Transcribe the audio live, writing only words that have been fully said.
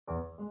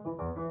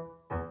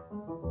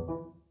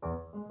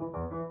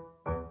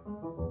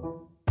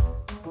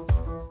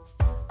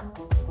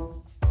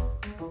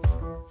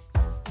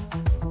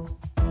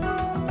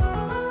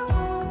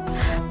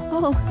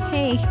Oh,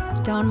 hey,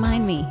 don't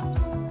mind me.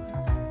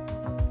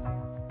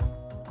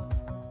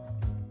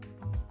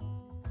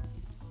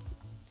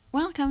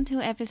 Welcome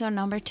to episode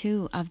number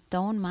 2 of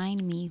Don't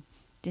Mind Me.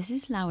 This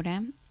is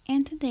Laura,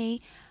 and today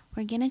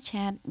we're going to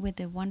chat with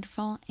the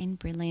wonderful and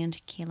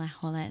brilliant Kayla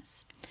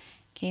Hollis.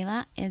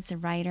 Kayla is a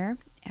writer,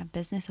 a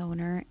business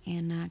owner,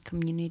 and a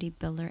community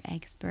builder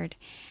expert.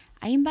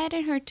 I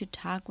invited her to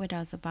talk with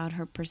us about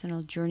her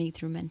personal journey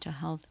through mental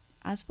health,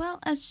 as well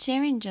as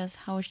sharing just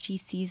how she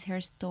sees her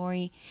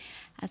story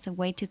as a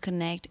way to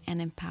connect and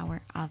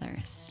empower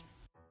others.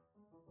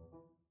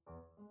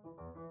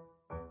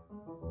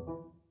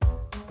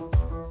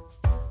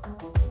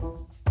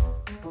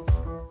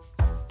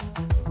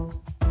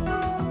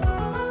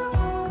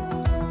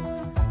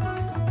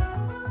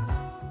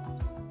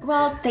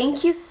 Well,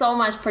 thank you so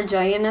much for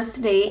joining us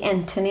today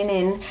and tuning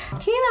in.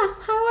 Kayla,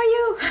 how are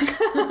you?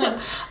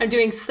 I'm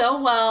doing so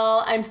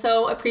well. I'm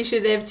so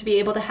appreciative to be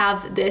able to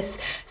have this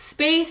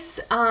space.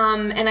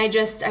 And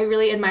I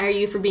really admire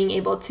you for being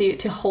able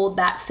to hold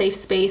that safe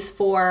space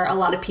for a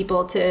lot of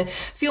people to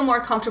feel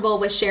more comfortable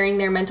with sharing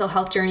their mental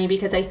health journey,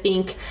 because I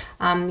think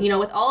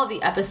with all of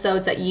the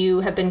episodes that you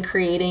have been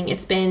creating,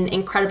 it's been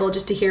incredible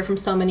just to hear from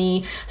so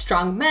many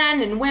strong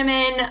men and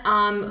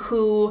women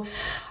who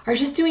are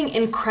just doing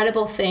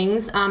incredible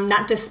things,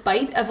 not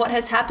despite of what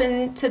has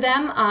happened to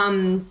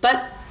them,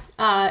 but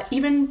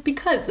even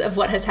because of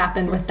what has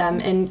happened with them,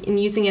 and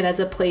using it as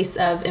a place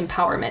of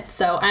empowerment.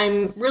 So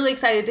I'm really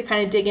excited to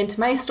kind of dig into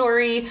my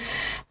story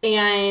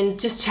and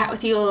just chat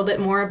with you a little bit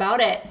more about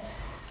it.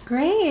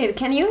 Great.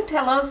 Can you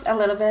tell us a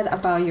little bit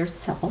about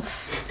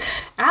yourself?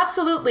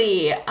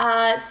 Absolutely.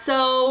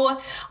 So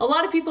a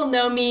lot of people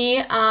know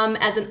me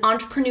as an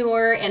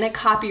entrepreneur and a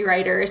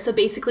copywriter. So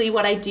basically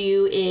what I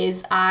do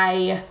is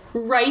I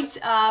write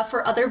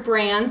for other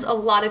brands, a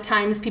lot of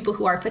times people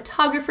who are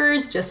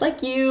photographers, just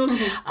like you,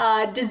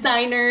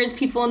 designers,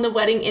 people in the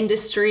wedding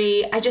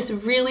industry. I just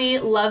really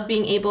love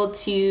being able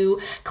to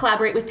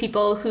collaborate with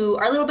people who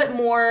are a little bit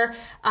more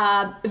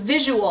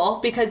visual,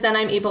 because then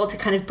I'm able to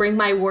kind of bring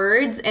my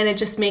words, and it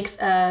just makes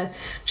a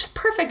just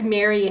perfect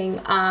marrying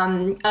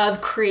of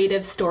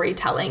creative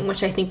storytelling,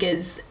 which I think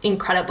is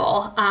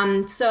incredible.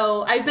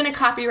 So I've been a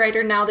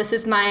copywriter now. This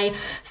is my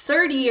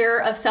third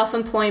year of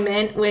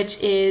self-employment,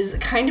 which is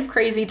kind of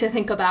crazy to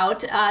think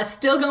about.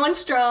 Still going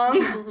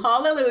strong.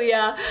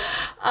 Hallelujah.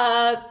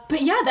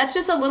 But yeah, that's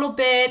just a little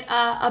bit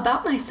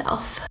about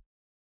myself.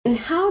 And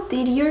how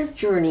did your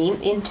journey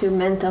into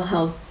mental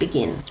health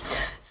begin?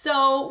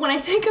 So when I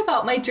think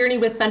about my journey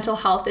with mental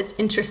health, it's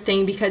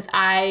interesting because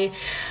I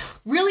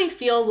really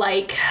feel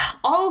like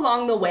all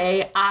along the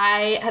way,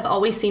 I have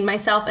always seen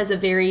myself as a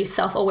very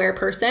self-aware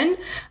person.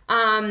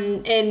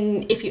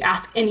 And if you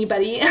ask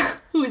anybody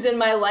who's in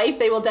my life,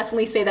 they will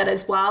definitely say that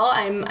as well.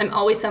 I'm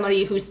always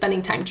somebody who's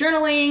spending time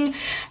journaling,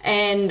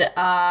 and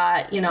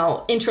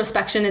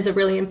introspection is a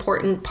really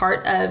important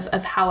part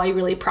of how I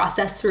really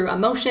process through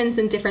emotions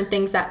and different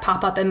things that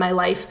pop up in my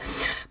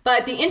life.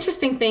 But the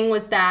interesting thing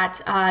was that,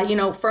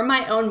 for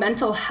my own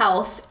mental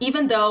health,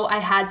 even though I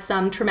had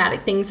some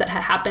traumatic things that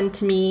had happened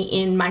to me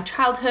in my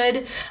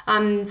childhood,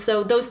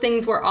 so those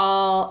things were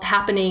all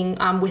happening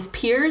with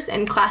peers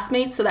and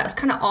classmates. So that was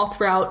kind of all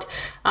throughout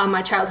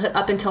my childhood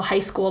up until high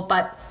school.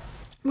 But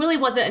really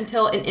wasn't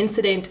until an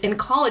incident in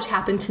college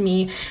happened to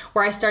me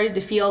where I started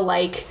to feel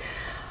like,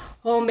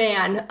 oh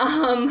man,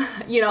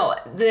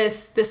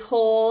 this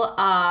whole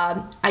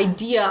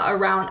idea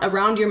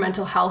around your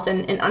mental health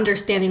and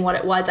understanding what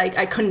it was,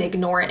 I couldn't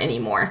ignore it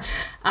anymore.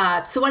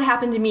 So what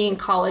happened to me in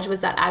college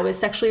was that I was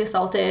sexually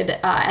assaulted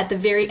at the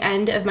very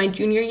end of my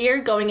junior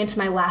year, going into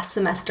my last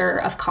semester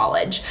of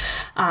college.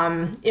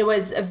 It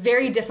was a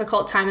very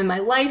difficult time in my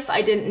life.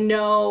 I didn't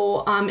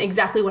know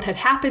exactly what had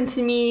happened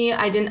to me.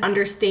 I didn't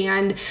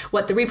understand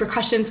what the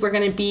repercussions were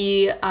going to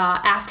be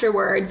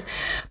afterwards.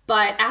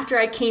 But after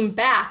I came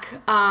back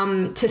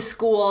to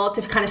school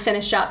to kind of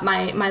finish up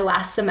my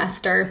last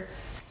semester,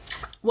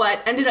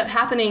 what ended up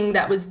happening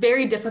that was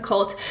very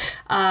difficult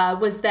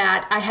was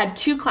that I had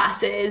 2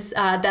 classes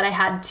that I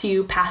had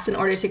to pass in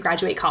order to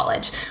graduate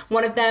college.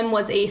 One of them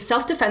was a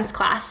self-defense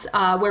class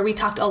where we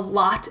talked a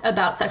lot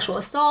about sexual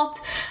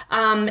assault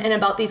and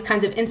about these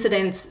kinds of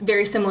incidents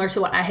very similar to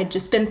what I had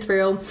just been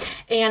through.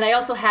 And I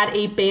also had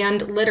a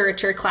banned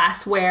literature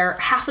class where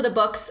half of the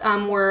books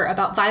were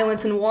about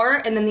violence and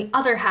war, and then the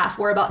other half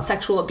were about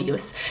sexual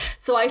abuse.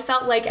 So I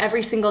felt like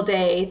every single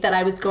day that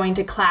I was going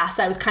to class,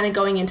 I was kind of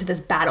going into this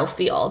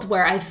battlefield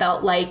where I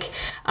felt like,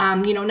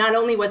 not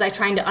only was I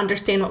trying to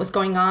understand what was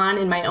going on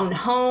in my own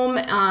home,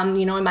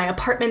 in my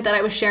apartment that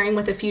I was sharing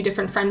with a few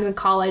different friends in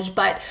college,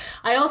 but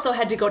I also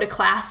had to go to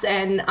class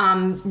and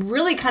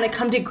really kind of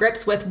come to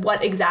grips with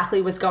what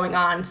exactly was going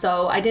on.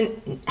 So I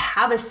didn't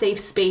have a safe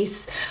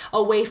space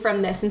away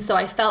from this. And so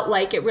I felt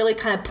like it really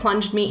kind of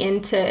plunged me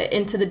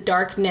into the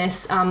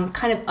darkness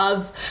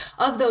of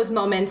those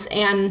moments.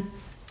 And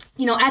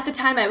at the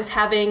time I was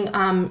having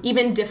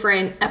even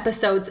different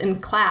episodes in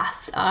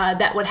class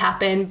that would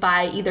happen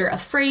by either a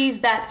phrase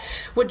that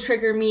would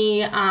trigger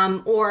me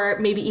or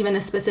maybe even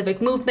a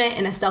specific movement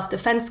in a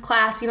self-defense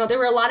class. There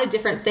were a lot of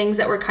different things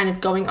that were kind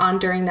of going on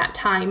during that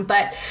time.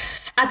 But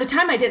at the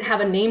time, I didn't have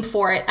a name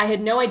for it. I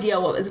had no idea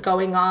what was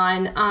going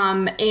on.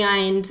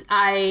 And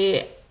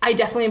I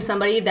definitely am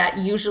somebody that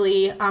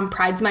usually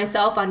prides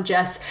myself on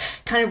just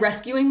kind of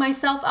rescuing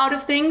myself out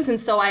of things. And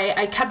so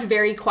I kept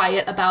very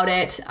quiet about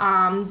it,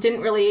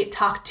 didn't really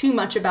talk too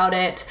much about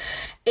it,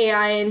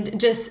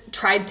 and just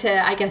tried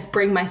to, I guess,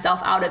 bring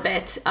myself out of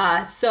it.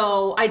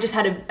 So I just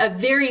had a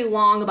very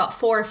long, about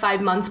 4 or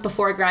 5 months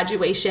before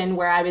graduation,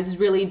 where I was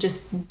really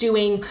just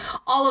doing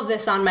all of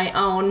this on my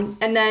own,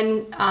 and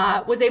then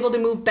was able to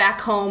move back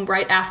home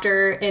right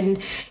after.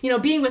 And,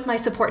 being with my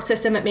support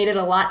system, it made it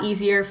a lot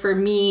easier for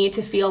me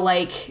to feel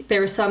like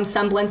there was some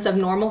semblance of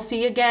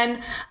normalcy again.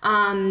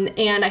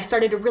 And I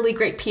started a really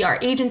great PR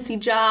agency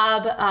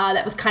job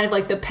that was kind of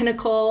like the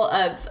pinnacle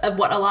of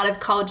what a lot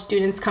of college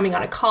students coming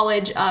out of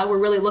college were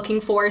really looking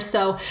for.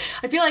 So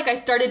I feel like I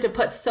started to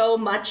put so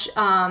much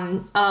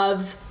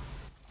of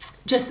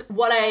just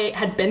what I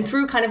had been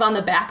through kind of on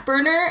the back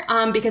burner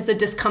because the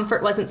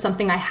discomfort wasn't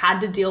something I had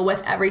to deal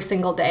with every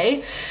single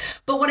day.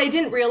 But what I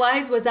didn't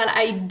realize was that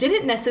I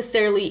didn't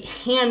necessarily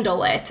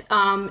handle it.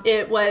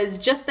 It was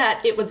just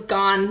that it was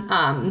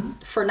gone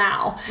for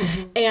now.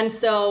 Mm-hmm. And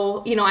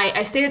so,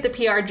 I stayed at the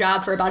PR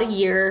job for about a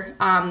year,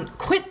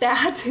 quit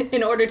that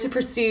in order to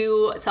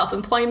pursue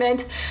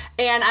self-employment.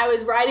 And I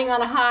was riding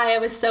on a high. I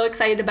was so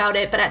excited about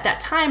it. But at that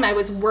time, I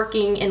was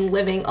working and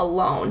living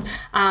alone.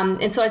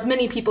 And so as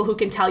many people who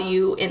can tell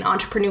you in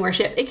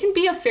entrepreneurship, it can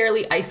be a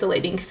fairly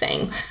isolating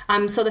thing.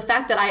 So the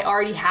fact that I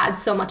already had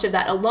so much of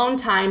that alone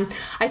time,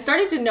 I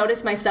started to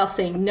notice myself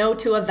saying no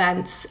to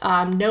events,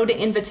 no to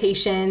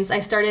invitations. I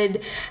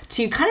started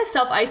to kind of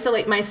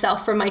self-isolate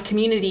myself from my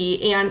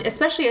community. And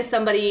especially as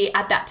somebody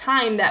at that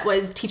time that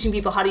was teaching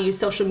people how to use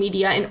social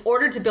media in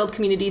order to build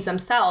communities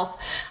themselves,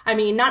 I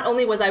mean, not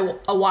only was I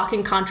a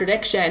walking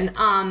contradiction,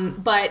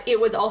 but it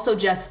was also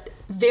just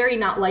very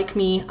not like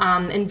me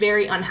and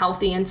very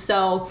unhealthy. And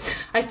so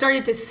I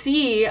started to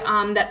see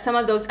that some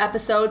of those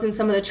episodes and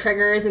some of the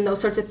triggers and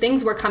those sorts of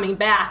things were coming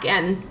back.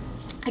 And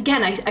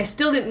again, I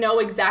still didn't know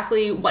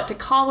exactly what to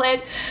call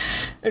it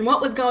and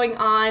what was going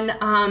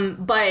on,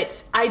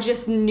 but I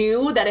just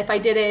knew that if I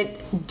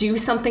didn't do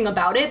something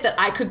about it, that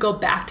I could go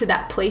back to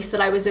that place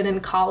that I was in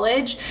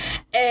college.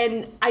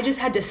 And I just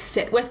had to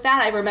sit with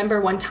that. I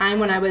remember one time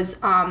when I was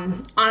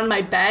on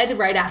my bed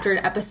right after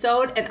an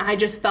episode, and I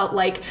just felt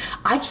like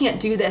I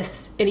can't do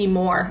this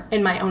anymore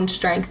in my own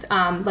strength.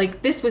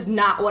 Like this was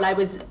not what I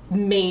was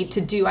made to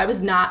do. I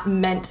was not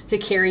meant to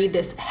carry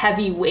this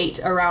heavy weight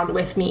around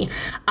with me.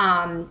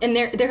 And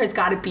there has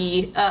got to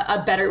be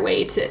a better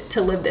way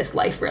to live this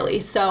life,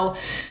 really. So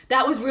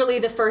that was really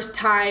the first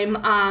time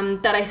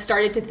that I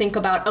started to think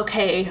about,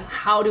 okay,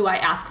 how do I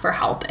ask for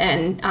help?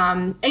 And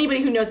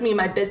anybody who knows me in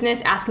my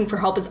business, asking for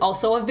help is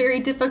also a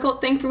very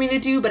difficult thing for me to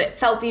do, but it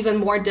felt even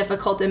more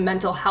difficult in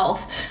mental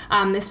health,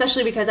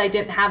 especially because I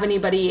didn't have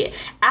anybody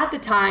at the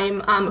time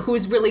who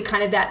was really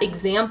kind of that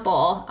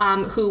example,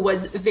 who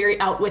was very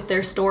out with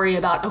their story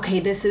about,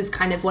 okay, this is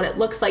kind of what it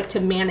looks like to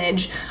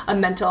manage a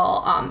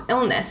mental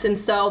illness. And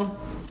so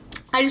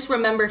I just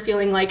remember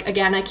feeling like,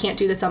 again, I can't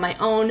do this on my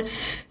own.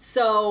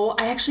 So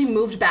I actually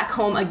moved back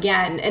home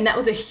again. And that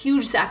was a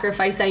huge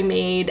sacrifice I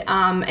made.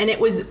 And it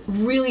was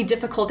really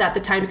difficult at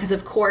the time because,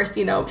 of course,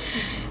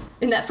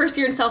 in that first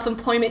year in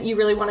self-employment, you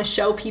really want to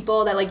show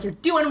people that like you're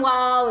doing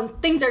well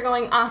and things are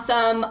going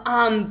awesome.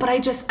 But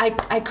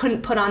I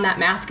couldn't put on that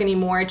mask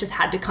anymore. It just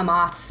had to come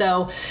off.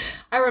 So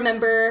I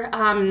remember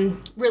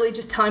really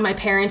just telling my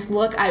parents,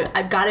 look,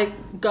 I've got to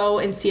go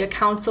and see a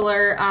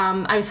counselor.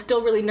 I was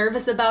still really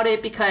nervous about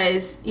it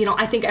because,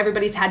 I think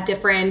everybody's had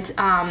different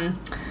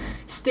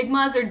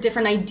stigmas or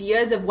different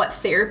ideas of what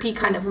therapy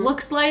kind of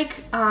looks like.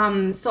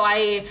 So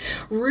I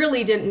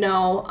really didn't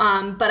know,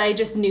 but I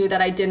just knew that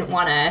I didn't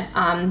want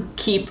to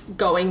keep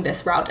going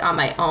this route on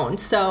my own.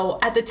 So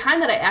at the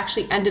time that I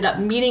actually ended up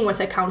meeting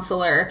with a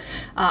counselor,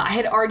 I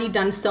had already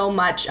done so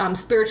much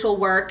spiritual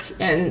work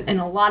and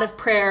a lot of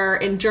prayer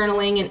and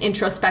journaling and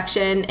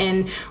introspection,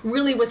 and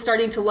really was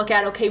starting to look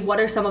at, okay, what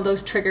are some of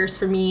those triggers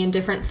for me and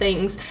different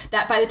things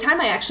that by the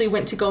time I actually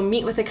went to go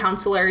meet with a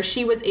counselor,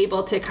 she was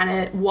able to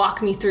kind of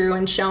walk me through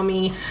and show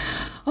me,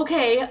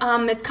 okay,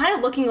 it's kind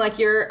of looking like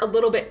you're a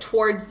little bit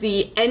towards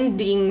the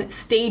ending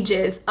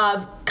stages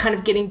of kind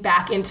of getting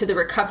back into the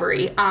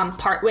recovery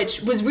part,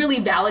 which was really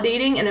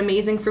validating and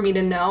amazing for me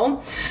to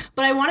know.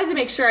 But I wanted to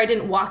make sure I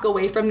didn't walk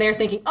away from there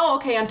thinking, oh,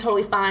 okay, I'm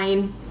totally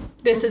fine.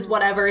 This is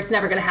whatever, it's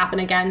never going to happen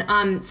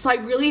again. So I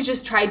really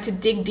just tried to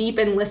dig deep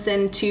and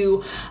listen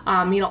to,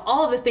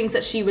 all of the things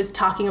that she was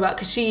talking about,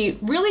 because she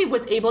really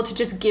was able to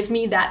just give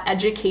me that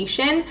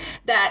education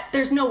that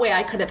there's no way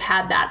I could have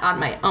had that on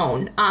my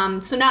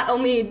own. So not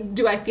only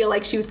do I feel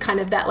like she was kind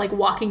of that like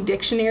walking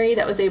dictionary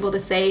that was able to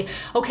say,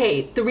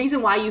 okay, the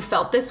reason why you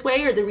felt this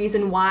way or the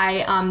reason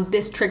why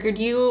this triggered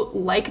you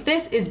like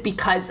this is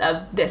because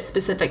of this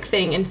specific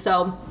thing. And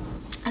so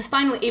I was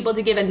finally able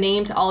to give a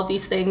name to all of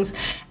these things.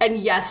 And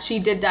yes, she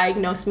did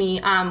diagnose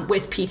me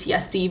with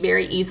PTSD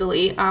very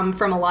easily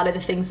from a lot of the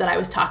things that I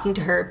was talking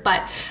to her.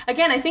 But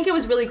again, I think it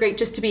was really great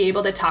just to be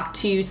able to talk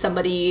to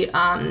somebody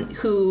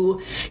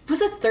who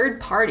was a third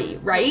party,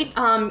 right?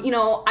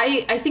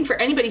 I think for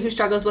anybody who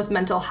struggles with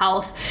mental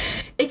health,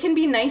 it can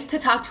be nice to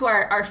talk to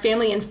our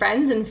family and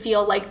friends and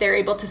feel like they're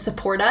able to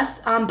support us.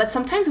 But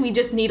sometimes we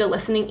just need a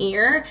listening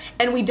ear,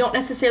 and we don't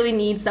necessarily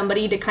need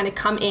somebody to kind of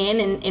come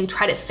in and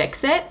try to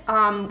fix it.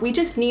 We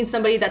just need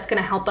somebody that's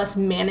going to help us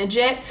manage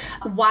it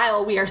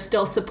while we are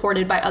still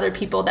supported by other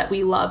people that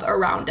we love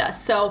around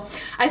us. So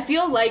I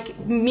feel like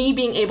me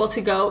being able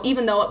to go,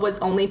 even though it was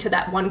only to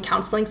that one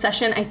counseling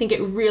session, I think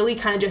it really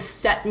kind of just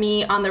set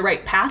me on the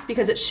right path,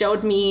 because it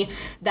showed me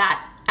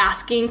that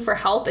asking for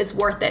help is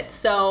worth it.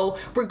 So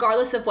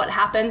regardless of what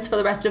happens for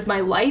the rest of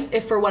my life,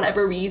 if for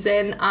whatever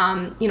reason,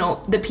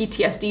 the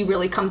PTSD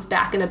really comes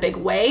back in a big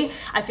way,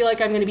 I feel like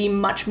I'm going to be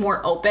much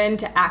more open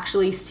to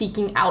actually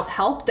seeking out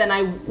help than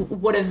I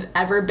would have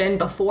ever been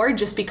before,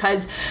 just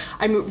because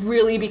I'm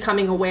really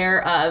becoming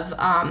aware of,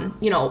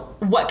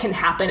 what can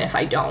happen if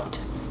I don't.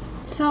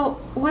 So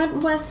what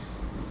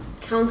was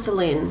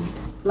counseling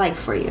like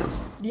for you?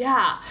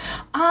 Yeah.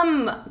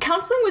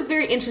 Counseling was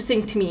very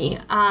interesting to me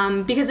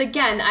because,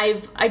 again,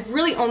 I've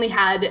really only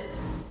had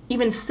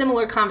even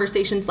similar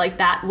conversations like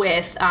that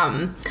with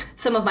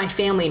some of my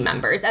family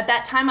members. At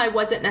that time, I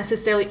wasn't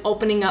necessarily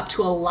opening up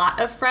to a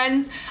lot of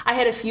friends. I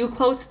had a few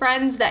close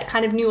friends that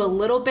kind of knew a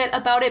little bit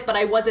about it, but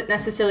I wasn't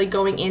necessarily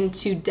going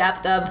into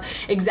depth of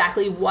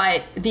exactly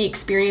what the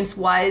experience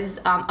was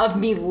of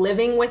me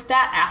living with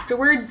that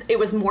afterwards. It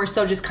was more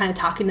so just kind of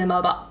talking to them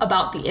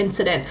about the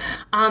incident.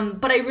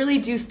 But I really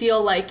do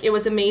feel like it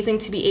was amazing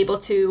to be able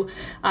to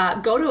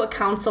go to a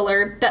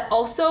counselor that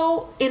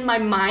also, in my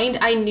mind,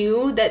 I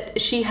knew that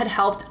she had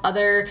helped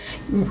other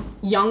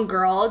young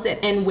girls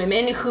and women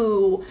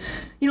who,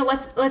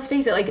 let's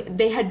face it, like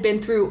they had been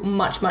through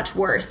much, much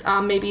worse.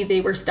 Maybe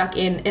they were stuck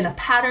in a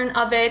pattern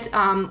of it,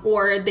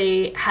 or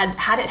they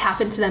had it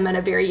happen to them at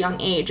a very young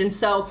age. And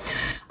so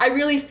I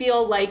really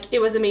feel like it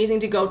was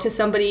amazing to go to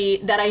somebody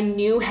that I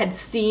knew had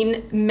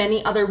seen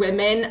many other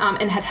women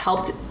and had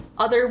helped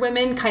other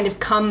women kind of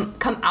come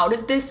out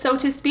of this, so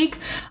to speak.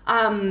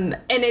 And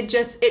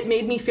it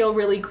made me feel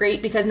really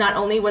great, because not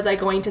only was I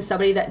going to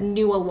somebody that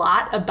knew a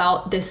lot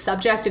about this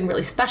subject and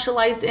really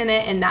specialized in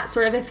it and that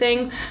sort of a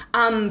thing,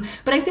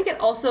 but I think it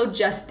also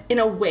just in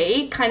a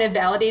way kind of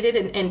validated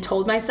and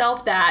told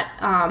myself that,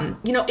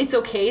 it's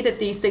okay that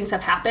these things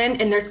have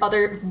happened, and there's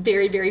other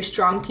very, very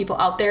strong people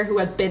out there who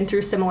have been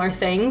through similar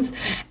things.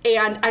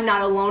 And I'm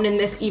not alone in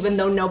this, even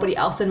though nobody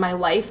else in my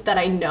life that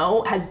I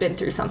know has been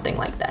through something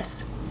like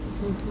this.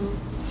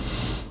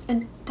 Mm-hmm.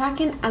 And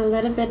talking a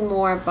little bit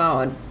more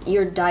about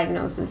your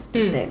diagnosis,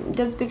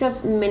 just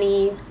because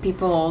many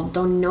people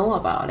don't know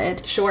about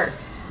it. Sure.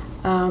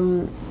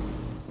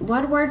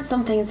 What were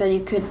some things that you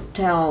could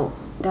tell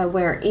that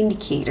were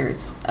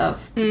indicators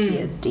of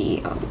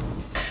PTSD?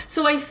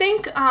 So I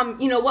think,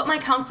 what my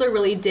counselor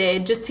really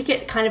did, just to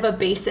get kind of a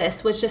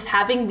basis, was just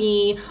having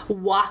me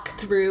walk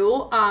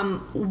through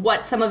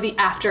what some of the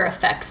after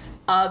effects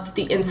of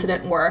the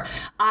incident were.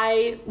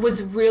 I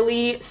was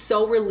really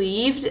so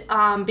relieved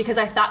because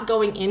I thought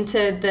going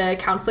into the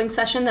counseling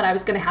session that I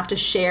was going to have to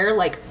share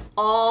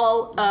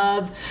all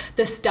of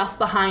the stuff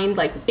behind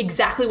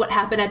exactly what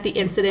happened at the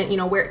incident,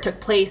 where it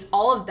took place,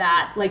 all of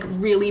that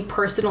really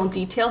personal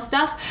detail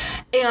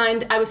stuff.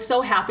 And I was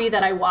so happy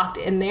that I walked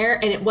in there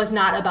and it was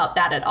not about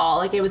that at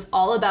all. It was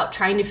all about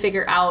trying to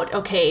figure out,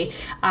 okay,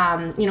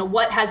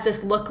 what has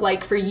this look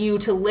like for you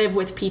to live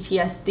with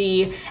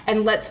PTSD,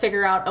 and let's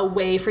figure out a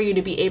way for you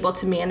to be able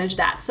to manage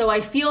that. So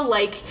I feel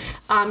like,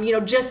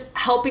 just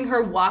helping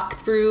her walk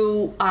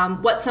through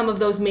what some of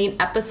those main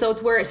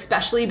episodes were,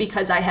 especially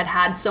because I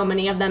had so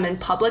many of them in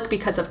public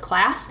because of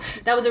class,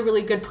 that was a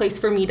really good place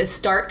for me to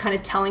start kind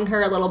of telling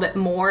her a little bit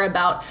more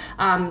about,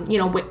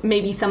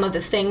 maybe some of the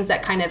things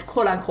that kind of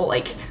quote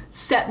unquote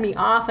set me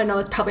off. I know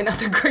that's probably not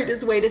the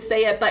greatest way to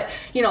say it, but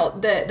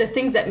the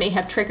things that may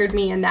have triggered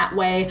me in that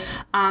way.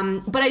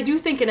 But I do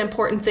think an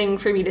important thing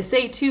for me to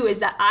say too is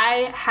that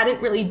I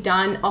hadn't really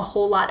done a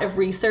whole lot of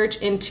research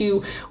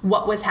into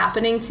what was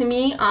happening to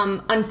me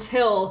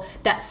until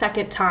that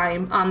second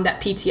time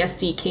that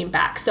PTSD came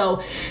back.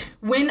 So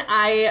when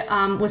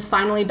I was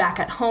finally back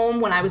at home,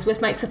 when I was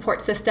with my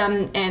support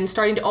system and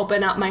starting to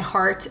open up my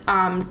heart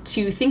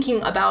to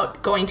thinking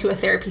about going to a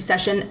therapy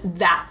session,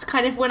 that's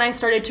kind of when I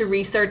started to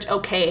research,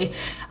 okay,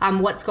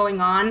 what's going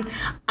on.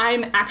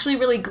 I'm actually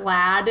really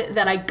glad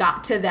that I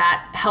got to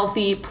that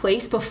healthy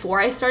place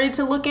before I started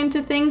to look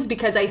into things,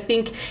 because I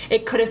think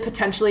it could have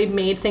potentially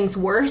made things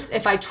worse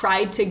if I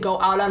tried to go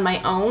out on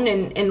my own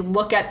and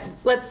look at,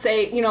 let's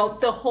say,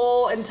 the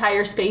whole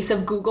entire space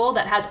of Google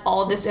that has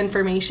all of this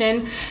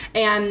information.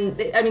 And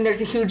I mean,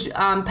 there's a huge,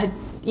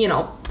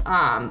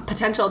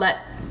 potential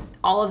that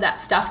all of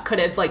that stuff could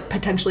have like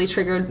potentially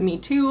triggered me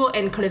too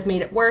and could have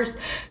made it worse.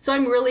 So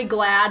I'm really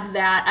glad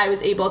that I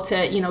was able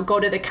to, you know, go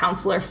to the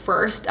counselor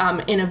first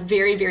in a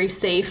very, very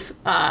safe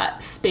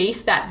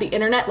space that the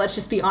internet, let's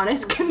just be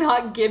honest,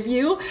 cannot give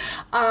you.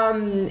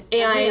 And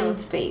real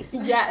space.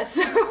 Yes.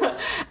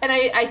 And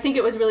I think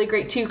it was really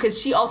great too,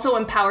 because she also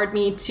empowered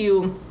me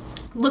to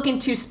look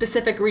into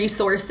specific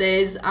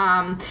resources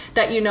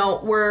that, you know,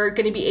 were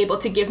going to be able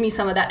to give me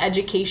some of that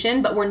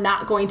education, but we're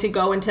not going to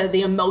go into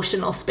the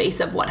emotional space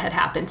of what had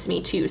happened to me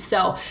too.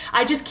 So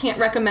I just can't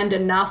recommend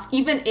enough,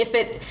 even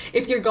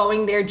if you're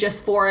going there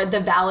just for the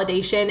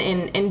validation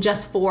and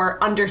just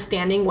for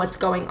understanding what's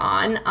going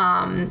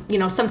on. You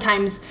know,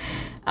 sometimes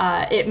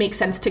it makes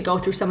sense to go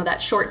through some of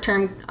that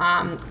short-term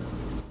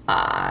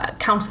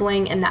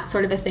counseling and that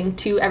sort of a thing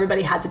too.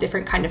 Everybody has a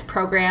different kind of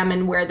program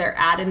and where they're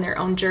at in their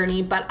own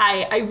journey, but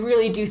I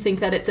really do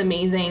think that it's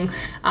amazing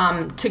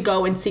to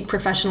go and seek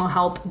professional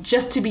help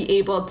just to be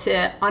able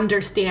to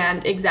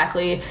understand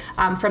exactly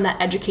from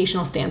that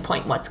educational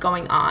standpoint what's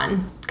going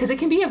on, because it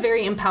can be a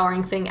very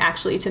empowering thing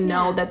actually to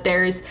know that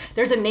there's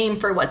a name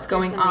for what's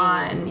going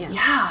on.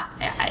 Yeah,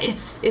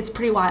 it's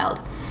pretty wild.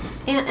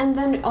 And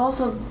then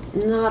also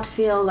not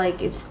feel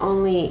like it's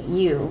only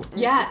you.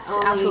 Yes,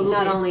 absolutely.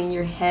 Not only in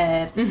your head.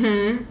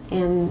 Mm-hmm.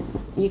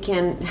 And you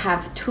can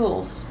have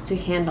tools to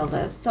handle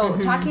this.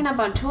 So talking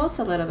about tools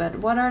a little bit,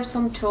 what are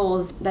some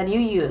tools that you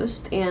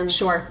used and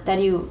that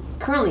you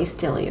currently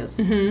still use?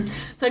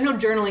 So I know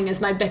journaling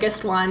is my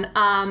biggest one.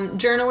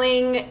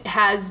 Journaling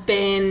has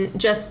been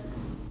just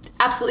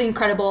absolutely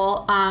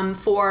incredible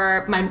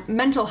for my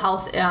mental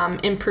health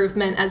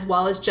improvement, as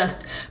well as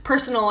just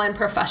personal and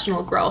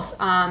professional growth.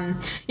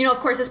 You know, of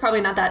course, it's probably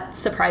not that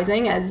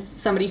surprising as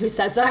somebody who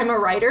says that I'm a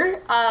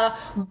writer,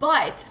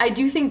 but I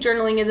do think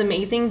journaling is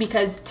amazing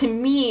because to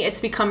me,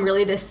 it's become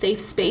really this safe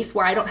space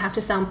where I don't have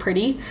to sound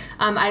pretty.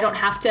 I don't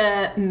have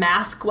to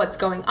mask what's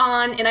going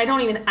on, and I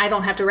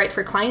don't have to write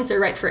for clients or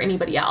write for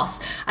anybody else.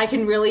 I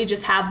can really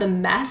just have the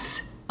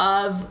mess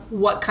of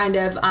what kind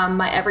of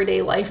my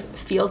everyday life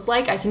feels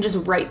like. I can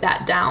just write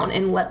that down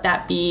and let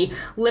that be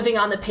living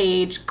on the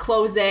page,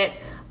 close it,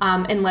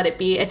 and let it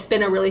be. It's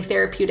been a really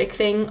therapeutic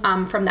thing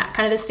from that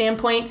kind of a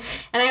standpoint.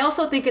 And I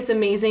also think it's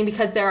amazing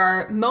because there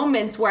are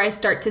moments where I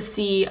start to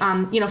see,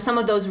 you know, some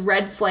of those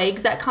red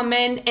flags that come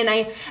in. And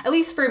at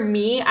least for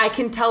me, I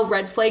can tell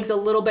red flags a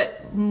little bit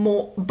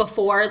more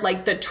before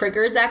like the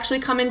triggers actually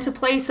come into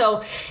play.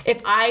 So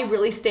if I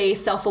really stay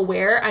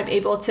self-aware, I'm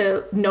able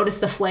to notice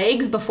the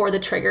flags before the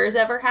triggers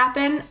ever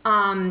happen.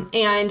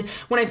 And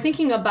when I'm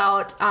thinking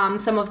about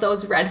some of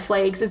those red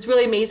flags, it's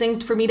really amazing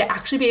for me to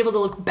actually be able to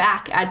look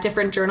back at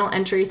different journal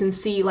entries and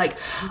see like,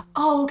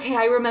 oh, okay,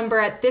 I remember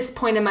at this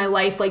point in my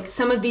life, like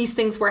some of these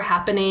things were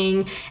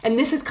happening and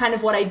this is kind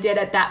of what I did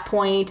at that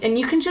point. And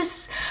you can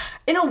just,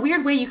 in a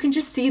weird way, you can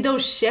just see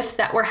those shifts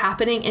that were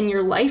happening in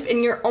your life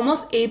and you're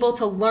almost able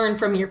to learn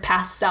from your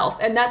past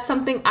self. And that's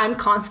something I'm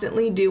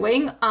constantly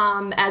doing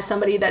as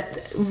somebody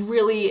that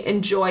really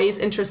enjoys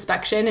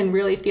introspection and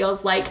really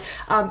feels like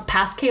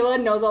past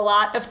Kayla knows a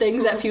lot of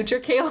things that future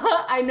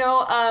Kayla I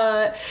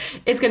know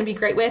is going to be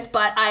great with.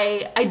 But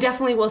I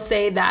definitely will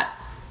say that,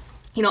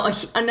 you know,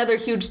 another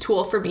huge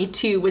tool for me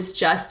too was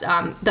just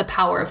the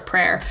power of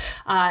prayer.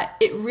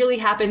 It really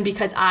happened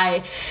because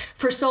I,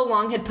 for so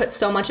long, had put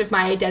so much of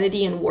my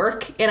identity in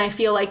work, and I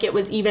feel like it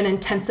was even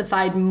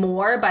intensified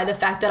more by the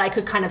fact that I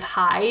could kind of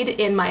hide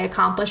in my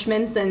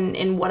accomplishments and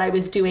in what I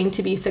was doing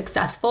to be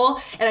successful,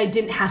 and I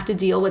didn't have to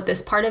deal with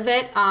this part of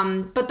it.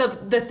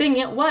 But the thing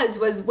it was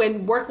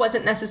when work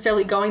wasn't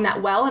necessarily going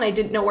that well, and I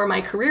didn't know where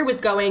my career was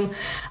going,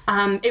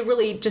 it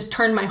really just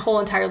turned my whole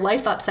entire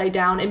life upside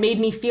down. It made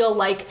me feel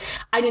like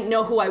I didn't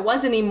know who I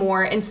was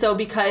anymore. And so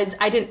because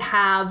I didn't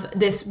have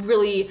this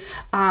really,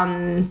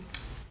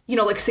 you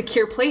know, like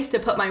secure place to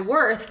put my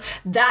worth,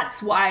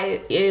 that's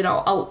why, you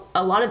know,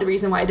 a lot of the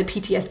reason why the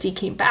PTSD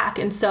came back.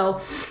 And so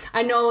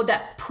I know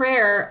that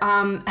prayer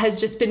has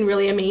just been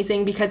really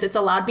amazing because it's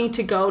allowed me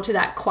to go to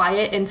that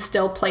quiet and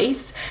still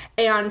place.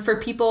 And for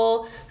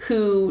people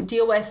who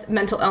deal with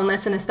mental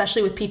illness and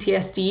especially with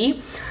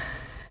PTSD,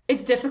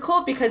 it's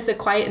difficult because the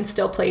quiet and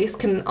still place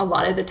can a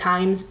lot of the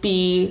times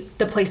be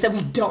the place that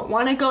we don't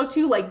want to go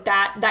to. Like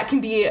that can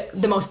be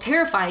the most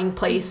terrifying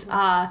place.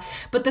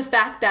 But the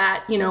fact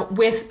that, you know,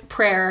 with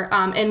prayer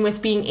and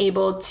with being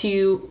able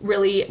to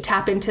really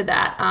tap into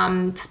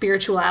that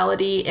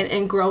spirituality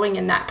and growing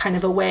in that kind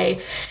of a way,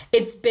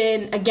 it's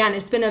been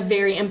a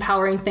very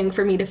empowering thing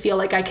for me to feel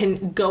like I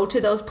can go to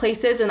those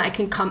places and I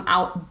can come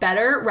out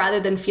better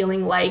rather than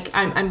feeling like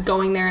I'm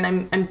going there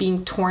and I'm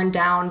being torn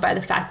down by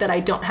the fact that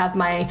I don't have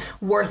my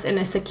worth in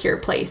a secure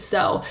place.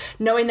 So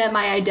knowing that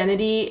my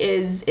identity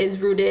is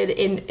rooted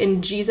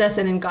in Jesus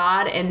and in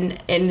God,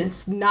 and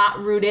it's not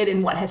rooted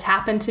in what has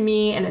happened to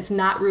me, and it's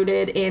not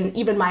rooted in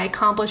even my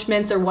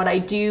accomplishments or what I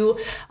do,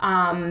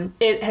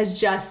 it has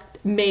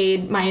just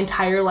made my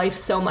entire life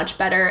so much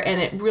better,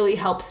 and it really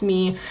helps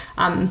me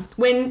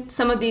when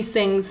some of these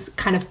things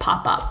kind of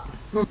pop up.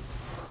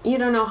 You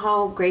don't know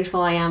how grateful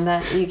I am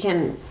that you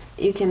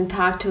can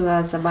talk to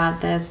us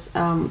about this.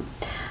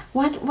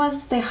 What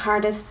was the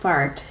hardest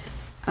part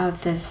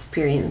of this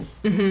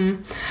experience?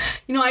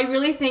 I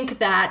really think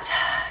that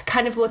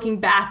kind of looking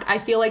back, I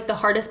feel like the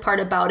hardest part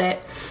about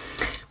it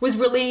was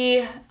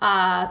really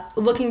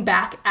looking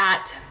back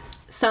at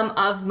some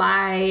of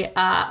my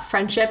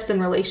friendships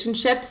and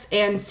relationships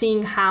and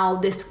seeing how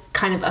this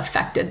kind of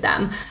affected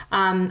them.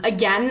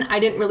 Again, I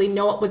didn't really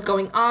know what was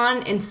going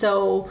on. And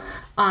so,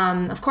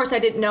 of course, I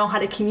didn't know how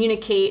to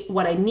communicate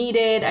what I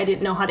needed. I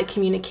didn't know how to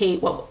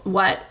communicate what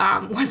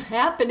was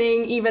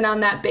happening, even on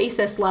that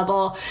basis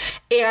level.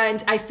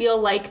 And I feel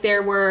like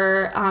there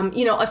were,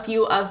 a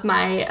few of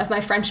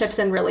my friendships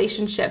and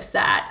relationships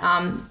that,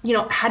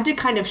 had to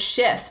kind of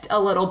shift a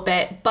little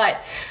bit. But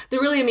the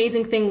really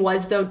amazing thing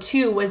was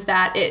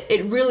that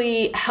it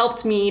really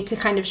helped me to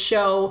kind of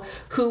show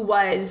who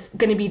was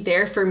going to be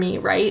there for me,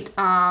 right?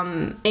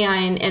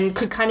 And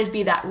could kind of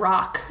be that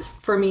rock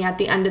for me at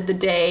the end of the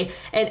day,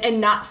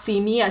 and not see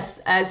me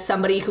as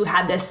somebody who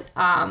had this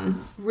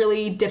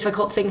really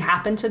difficult thing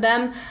happen to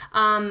them,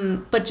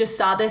 but just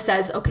saw this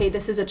as, okay,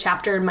 this is a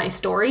chapter in my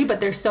story, but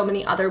there's so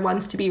many other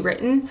ones to be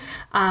written.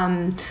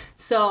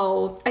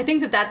 So I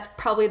think that that's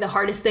probably the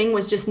hardest thing,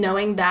 was just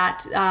knowing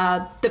that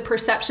the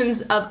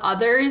perceptions of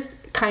others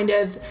kind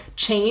of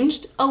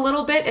changed a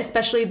little bit,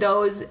 especially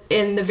those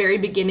in the very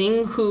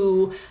beginning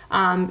who,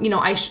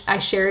 I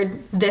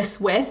shared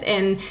this with,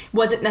 and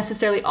wasn't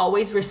necessarily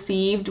always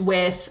received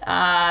with,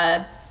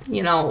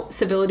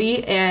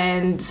 civility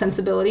and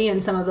sensibility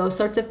and some of those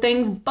sorts of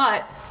things.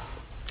 But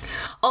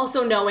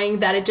also knowing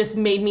that it just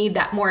made me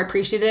that more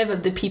appreciative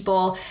of the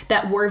people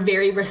that were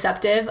very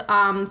receptive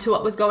to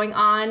what was going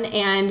on,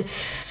 and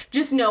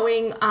just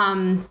knowing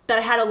that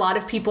I had a lot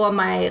of people in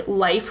my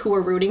life who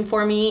were rooting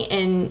for me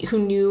and who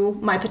knew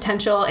my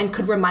potential and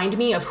could remind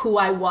me of who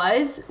I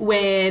was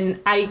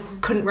when I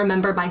couldn't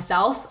remember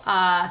myself.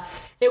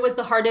 It was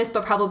the hardest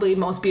but probably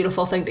most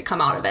beautiful thing to come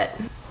out of it.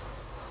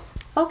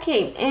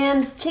 Okay,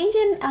 and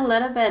changing a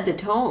little bit the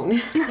tone.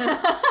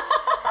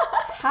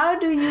 How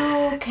do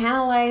you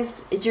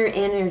canalize your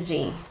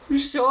energy?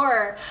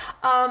 Sure.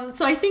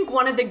 So I think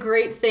one of the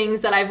great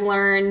things that I've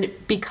learned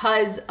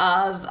because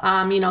of,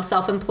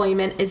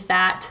 self-employment is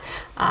that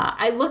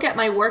I look at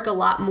my work a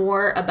lot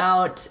more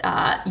about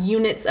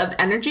units of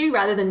energy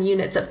rather than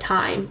units of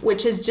time,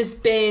 which has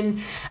just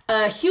been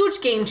a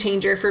huge game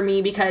changer for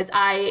me, because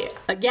I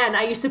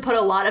used to put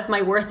a lot of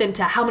my worth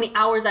into how many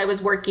hours I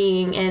was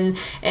working, and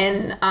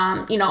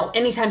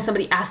anytime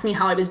somebody asked me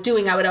how I was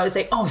doing, I would always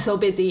say, oh, so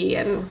busy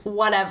and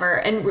whatever,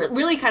 and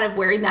really kind of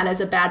wearing that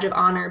as a badge of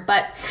honor.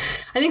 But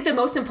I think the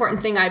most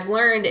important thing I've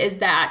learned is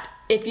that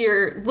if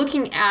you're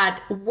looking at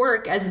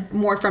work as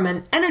more from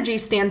an energy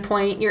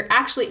standpoint, you're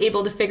actually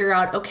able to figure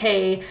out,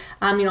 okay,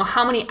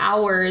 how many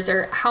hours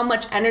or how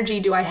much energy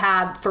do I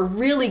have for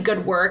really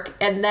good work?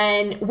 And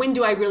then when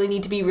do I really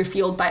need to be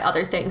refueled by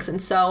other things?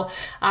 And so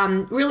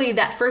really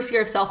that first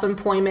year of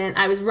self-employment,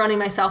 I was running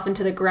myself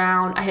into the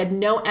ground. I had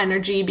no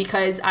energy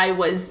because I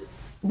was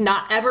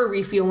not ever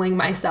refueling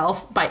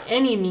myself by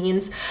any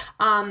means.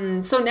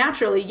 So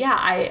naturally,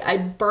 I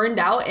burned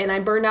out, and I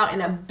burned out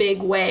in a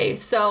big way.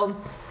 So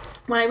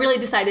when I really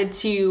decided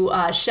to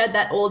shed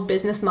that old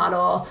business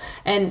model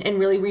and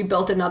really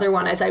rebuilt another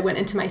one as I went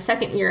into my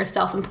second year of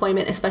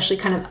self-employment, especially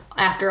kind of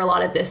after a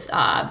lot of this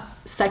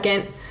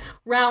second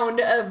round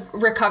of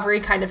recovery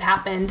kind of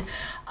happened,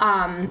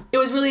 it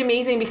was really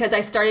amazing, because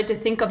I started to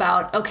think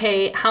about,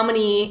 okay, how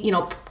many,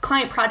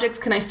 client projects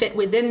can I fit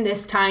within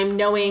this time,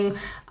 knowing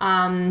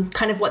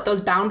kind of what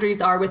those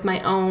boundaries are with my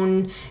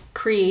own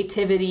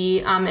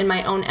creativity and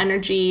my own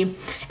energy.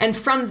 And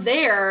from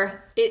there,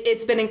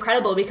 it's been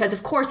incredible, because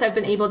of course I've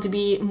been able to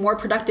be more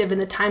productive in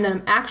the time that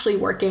I'm actually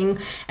working.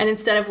 And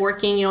instead of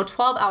working,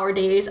 12-hour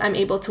days, I'm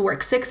able to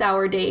work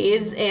 6-hour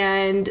days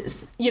and,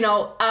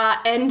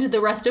 end the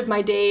rest of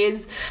my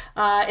days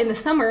in the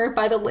summer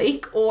by the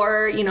lake,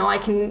 or, I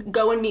can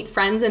go and meet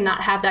friends and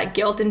not have that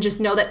guilt, and just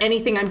know that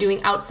anything I'm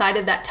doing outside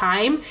of that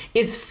time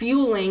is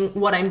fueling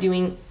what I'm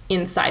doing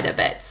inside of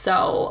it.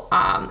 So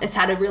it's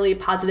had a really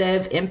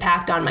positive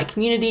impact on my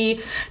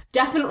community,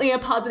 definitely a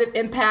positive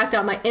impact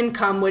on my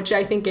income, which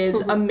I think is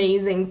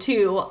amazing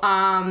too.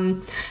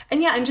 And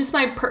just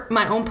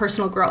my own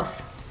personal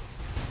growth.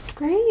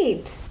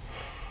 Great.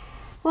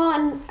 Well,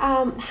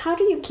 and how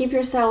do you keep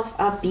yourself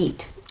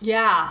upbeat?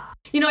 Yeah.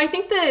 I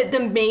think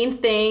the main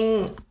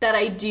thing that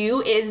I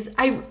do is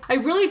I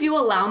really do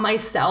allow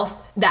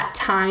myself that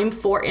time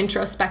for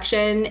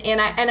introspection.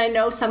 And I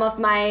know some of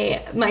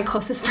my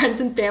closest friends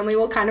and family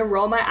will kind of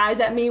roll my eyes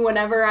at me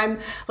whenever I'm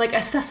like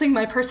assessing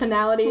my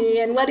personality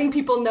and letting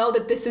people know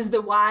that this is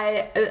the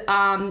why,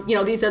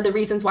 these are the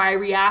reasons why I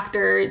react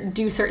or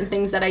do certain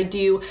things that I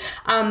do.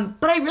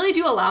 But I really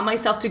do allow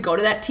myself to go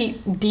to that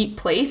deep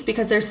place,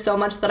 because there's so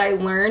much that I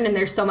learn, and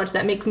there's so much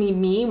that makes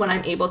me when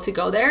I'm able to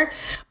go there.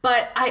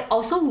 But I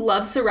also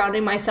love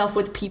surrounding myself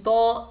with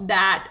people people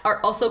that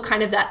are also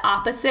kind of that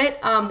opposite,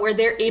 where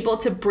they're able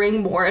to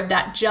bring more of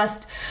that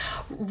just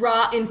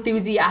raw,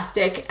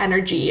 enthusiastic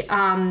energy.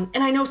 And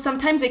I know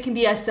sometimes it can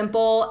be as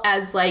simple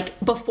as like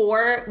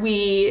before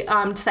we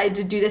decided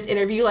to do this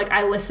interview, like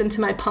I listened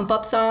to my pump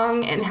up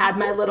song and had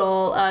my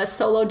little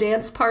solo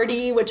dance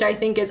party, which I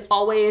think is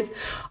always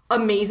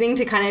amazing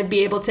to kind of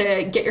be able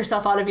to get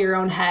yourself out of your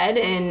own head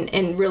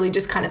and really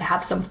just kind of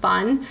have some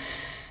fun.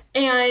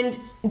 And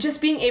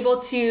just being able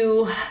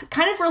to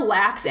kind of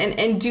relax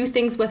and do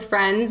things with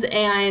friends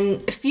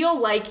and feel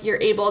like you're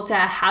able to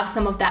have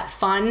some of that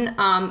fun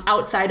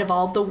outside of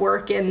all of the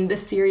work and the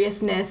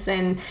seriousness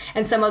and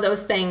some of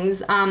those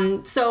things.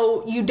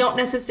 So you don't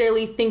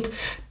necessarily think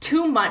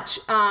too much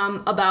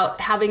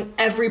about having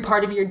every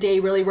part of your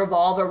day really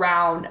revolve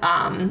around,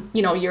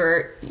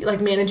 your like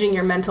managing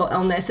your mental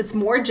illness. It's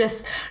more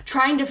just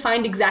trying to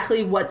find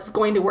exactly what's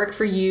going to work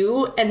for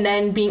you and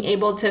then being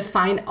able to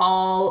find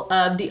all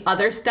of the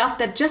other stuff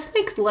that just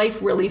makes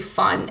life really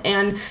fun.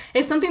 And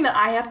it's something that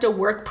I have to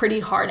work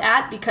pretty hard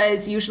at,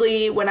 because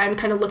usually when I'm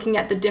kind of looking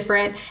at the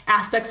different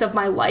aspects of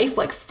my life,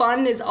 like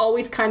fun is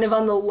always kind of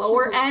on the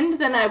lower end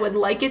than I would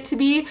like it to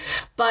be.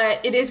 But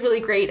it is really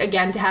great,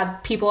 again, to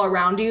have people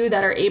around you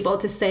that are able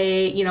to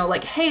say,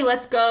 like, hey,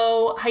 let's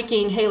go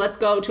hiking. Hey, let's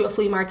go to a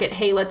flea market.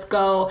 Hey, let's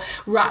go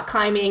rock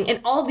climbing,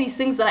 and all of these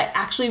things that I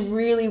actually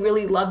really,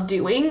 really love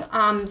doing.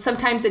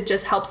 Sometimes it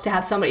just helps to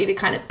have somebody to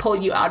kind of pull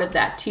you out of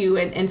that too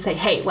and say,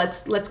 hey,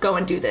 let's go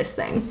and do this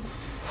thing.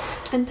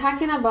 And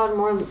talking about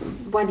more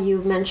what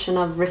you mentioned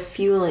of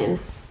refueling,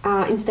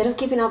 instead of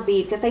keeping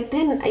upbeat, because I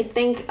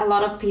think a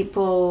lot of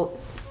people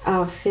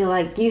feel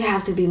like you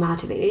have to be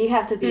motivated, you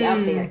have to be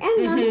out there,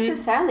 and not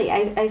necessarily.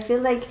 I feel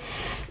like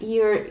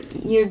your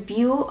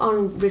view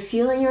on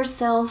refueling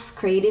yourself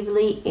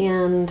creatively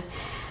and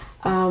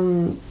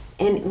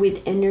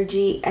with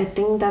energy, I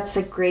think that's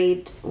a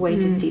great way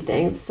to see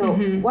things. So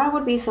what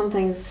would be some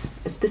things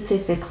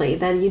specifically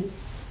that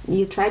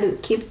you try to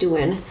keep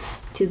doing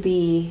to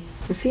be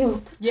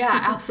refueled? Yeah,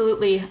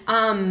 absolutely.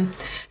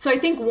 So I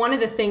think one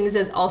of the things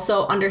is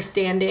also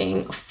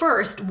understanding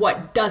first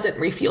what doesn't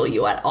refuel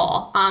you at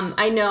all.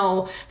 I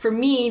know for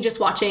me, just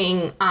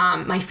watching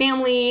my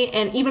family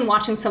and even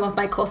watching some of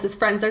my closest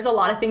friends, there's a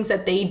lot of things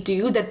that they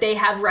do that they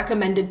have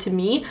recommended to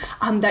me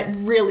that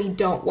really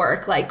don't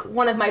work. Like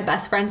one of my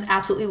best friends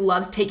absolutely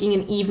loves taking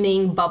an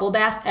evening bubble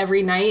bath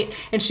every night,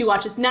 and she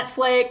watches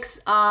Netflix,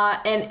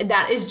 and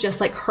that is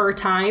just like her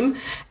time.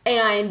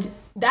 And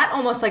that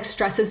almost like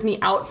stresses me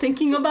out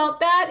thinking about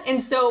that.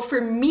 And so for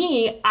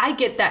me, I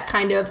get that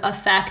kind of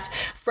effect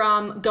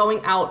from going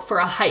out for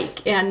a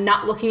hike and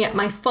not looking at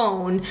my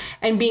phone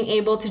and being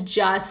able to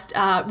just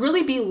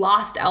really be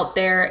lost out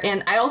there.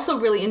 And I also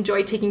really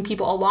enjoy taking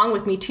people along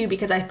with me too,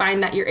 because I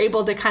find that you're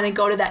able to kind of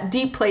go to that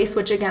deep place,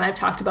 which again, I've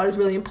talked about is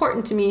really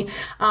important to me.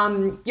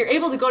 You're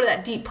able to go to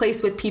that deep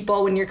place with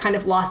people when you're kind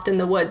of lost in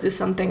the woods is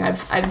something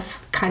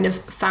I've kind of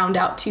found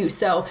out too.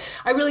 So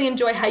I really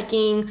enjoy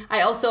hiking.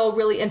 I also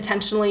really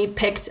intentionally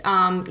picked,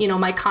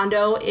 my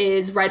condo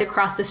is right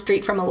across the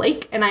street from a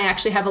lake, and I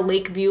actually have a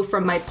lake view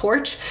from my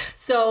porch.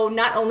 So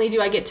not only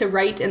do I get to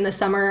write in the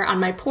summer on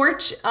my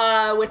porch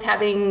with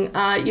having,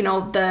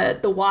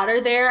 the water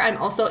there, I'm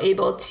also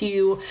able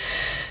to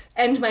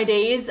end my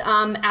days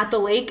at the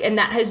lake, and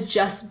that has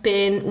just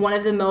been one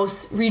of the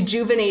most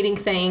rejuvenating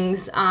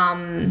things.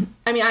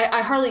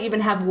 I hardly even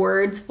have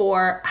words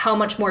for how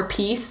much more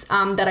peace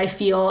that I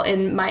feel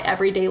in my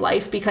everyday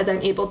life because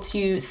I'm able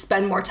to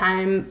spend more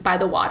time by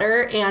the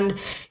water. And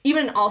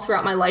even all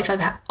throughout my life,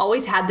 I've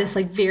always had this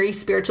like very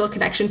spiritual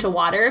connection to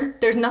water.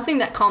 There's nothing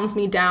that calms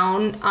me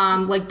down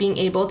like being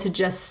able to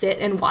just sit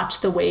and watch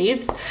the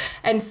waves.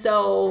 And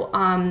so,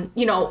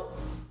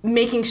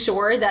 making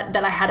sure that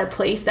I had a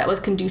place that was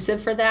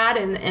conducive for that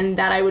and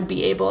that I would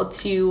be able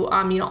to,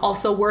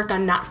 also work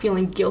on not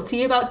feeling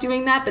guilty about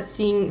doing that, but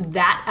seeing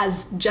that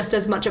as just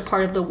as much a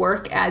part of the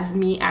work as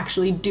me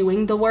actually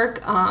doing the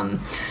work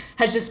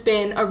has just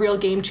been a real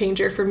game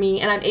changer for me.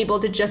 And I'm able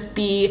to just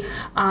be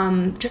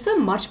just a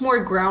much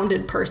more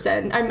grounded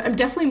person. I'm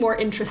definitely more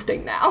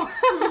interesting now.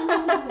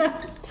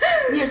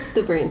 You're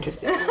super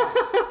interesting.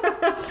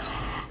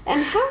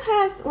 And how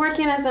has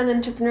working as an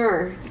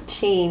entrepreneur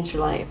changed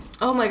your life?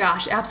 Oh my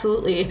gosh,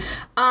 absolutely.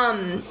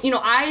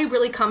 I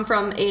really come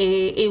from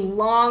a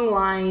long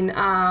line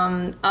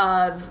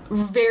of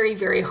very,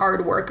 very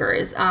hard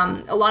workers.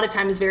 A lot of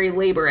times very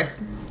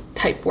laborious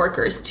type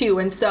workers too.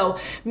 And so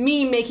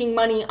me making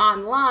money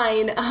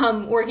online,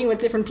 working with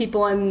different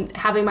people and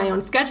having my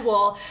own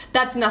schedule,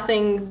 that's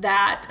nothing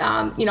that,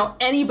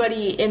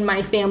 anybody in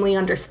my family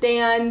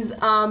understands.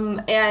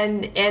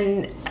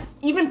 And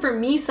even for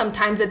me,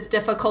 sometimes it's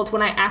difficult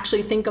when I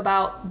actually think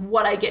about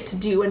what I get to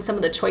do and some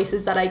of the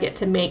choices that I get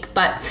to make.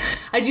 But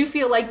I do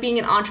feel like being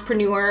an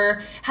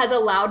entrepreneur has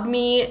allowed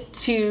me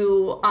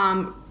to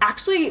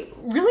actually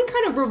really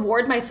kind of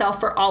reward myself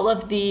for all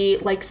of the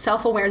like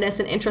self-awareness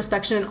and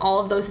introspection and all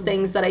of those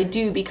things that I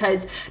do,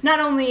 because not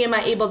only am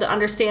I able to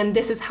understand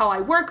this is how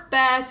I work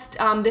best,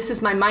 this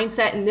is my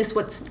mindset, and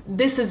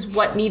this is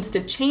what needs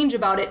to change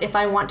about it if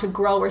I want to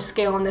grow or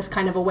scale in this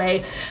kind of a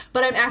way,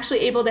 but I'm actually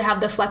able to have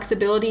the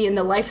flexibility and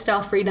the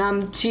lifestyle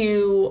freedom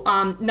to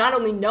not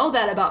only know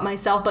that about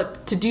myself,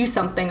 but to do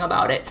something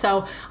about it.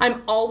 So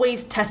I'm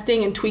always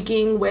testing and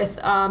tweaking with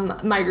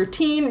my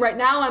routine. Right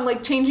now I'm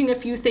like changing a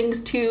few things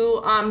too,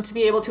 to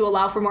be able to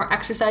allow for more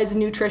exercise and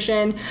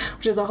nutrition,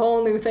 which is a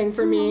whole new thing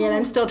for me, and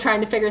I'm still trying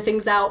to figure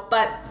things out.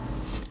 But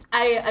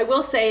I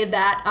will say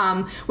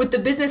that with the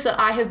business that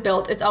I have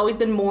built, it's always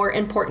been more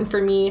important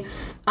for me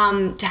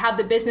to have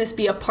the business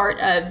be a part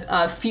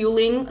of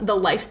fueling the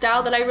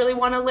lifestyle that I really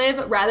want to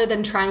live, rather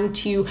than trying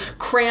to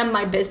cram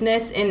my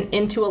business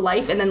into a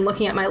life and then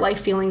looking at my life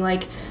feeling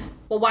like,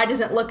 well, why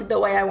doesn't it look the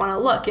way I want to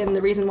look? And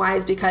the reason why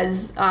is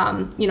because,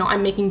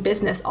 I'm making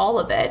business all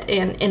of it,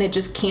 and it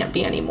just can't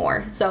be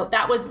anymore. So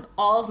that was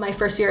all of my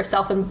first year of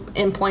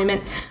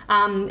self-employment.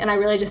 And I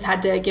really just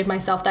had to give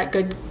myself that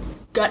good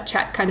gut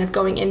check kind of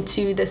going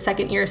into the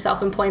second year of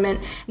self-employment.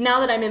 Now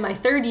that I'm in my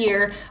third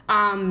year,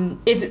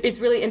 it's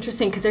really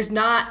interesting because there's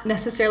not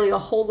necessarily a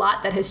whole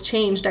lot that has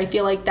changed. I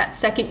feel like that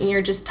second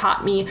year just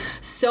taught me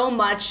so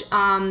much,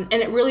 and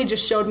it really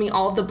just showed me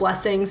all of the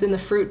blessings and the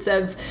fruits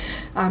of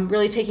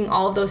really taking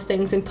all of those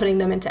things and putting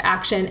them into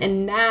action.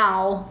 And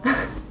now,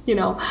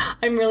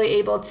 I'm really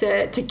able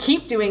to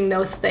keep doing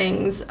those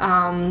things,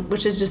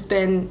 which has just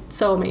been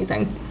so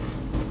amazing.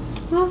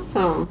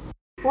 Awesome.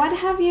 What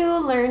have you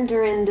learned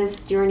during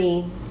this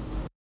journey?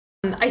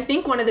 I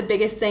think one of the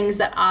biggest things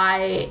that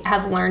I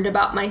have learned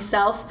about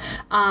myself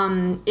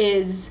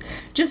is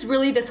just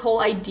really this whole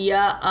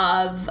idea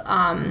of,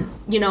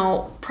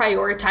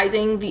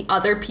 prioritizing the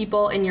other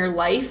people in your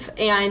life.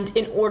 And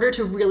in order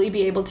to really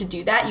be able to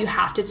do that, you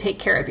have to take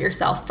care of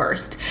yourself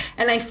first.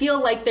 And I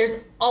feel like there's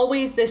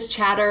always this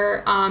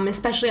chatter,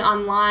 especially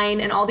online,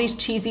 and all these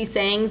cheesy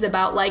sayings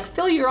about like,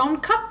 fill your own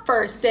cup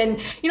first.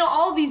 And,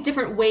 all of these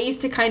different ways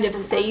to kind of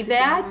say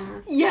that.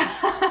 Yeah.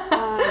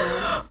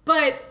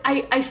 But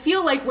I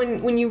feel like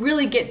when you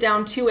really get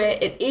down to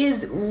it, it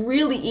is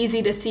really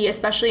easy to see,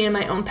 especially in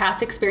my own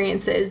past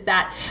experiences,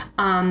 that,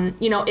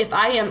 if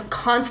I am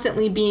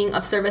constantly being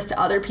of service to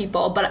other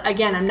people, but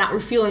again, I'm not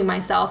refueling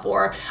myself,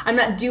 or I'm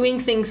not doing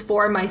things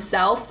for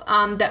myself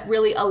that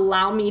really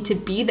allow me to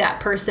be that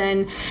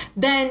person,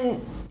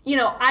 then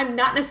I'm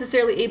not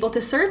necessarily able to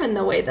serve in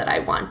the way that I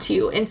want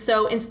to. And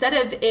so instead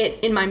of it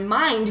in my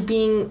mind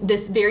being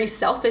this very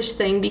selfish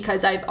thing,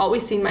 because I've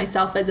always seen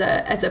myself as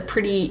a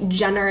pretty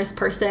generous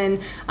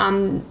person,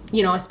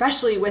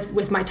 especially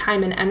with my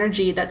time and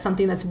energy, that's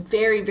something that's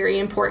very, very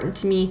important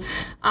to me.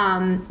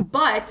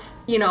 But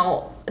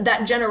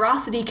that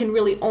generosity can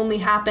really only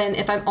happen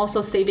if I'm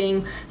also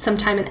saving some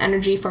time and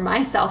energy for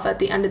myself at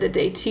the end of the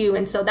day too.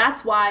 And so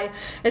that's why,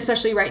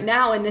 especially right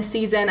now in this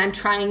season, I'm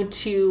trying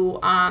to,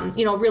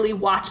 really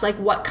watch like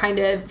what kind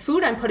of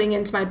food I'm putting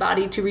into my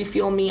body to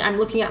refuel me. I'm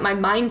looking at my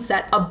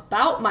mindset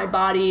about my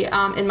body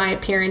and my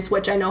appearance,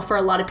 which I know for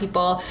a lot of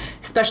people,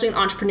 especially in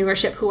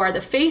entrepreneurship, who are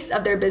the face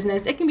of their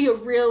business, it can be a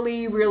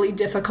really, really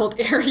difficult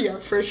area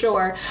for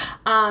sure.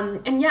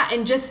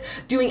 And just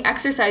doing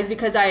exercise,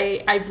 because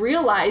I've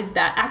realized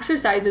that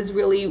exercise is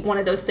really one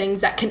of those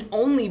things that can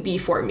only be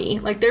for me.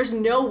 Like there's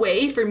no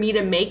way for me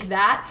to make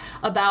that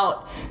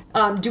about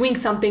doing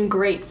something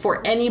great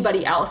for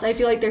anybody else. I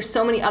feel like there's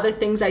so many other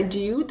things I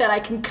do that I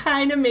can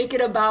kind of make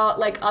it about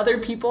like other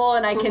people,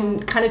 and I can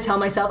kind of tell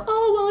myself,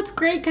 oh, well, it's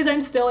great because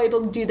I'm still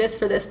able to do this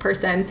for this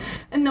person.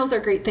 And those are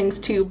great things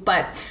too.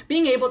 But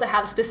being able to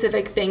have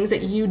specific things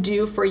that you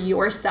do for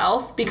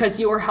yourself because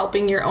you're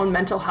helping your own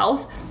mental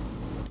health,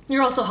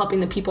 you're also helping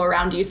the people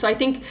around you. So I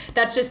think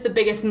that's just the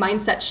biggest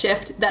mindset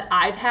shift that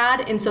I've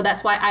had. And so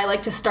that's why I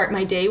like to start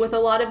my day with a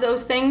lot of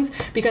those things,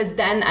 because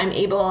then I'm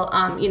able,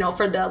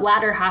 for the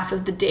latter half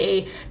of the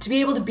day to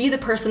be able to be the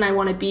person I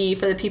want to be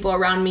for the people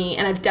around me.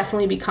 And I've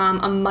definitely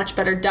become a much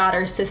better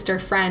daughter, sister,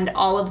 friend,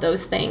 all of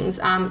those things,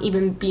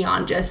 even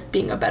beyond just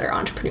being a better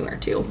entrepreneur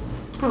too.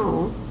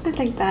 Oh, I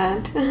like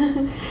that.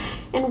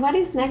 And what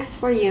is next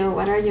for you?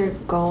 What are your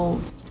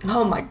goals?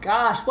 Oh my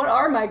gosh, what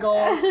are my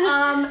goals?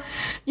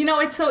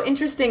 It's so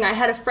interesting. I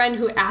had a friend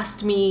who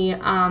asked me,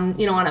 on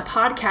a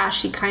podcast,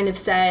 she kind of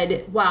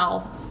said,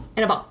 well,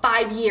 in about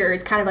 5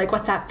 years, kind of like,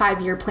 what's that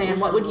 5-year plan?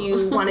 What would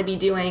you want to be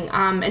doing?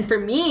 And for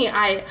me,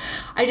 I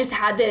just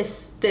had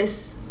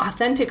this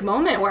authentic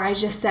moment where I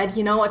just said,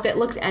 if it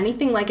looks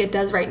anything like it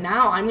does right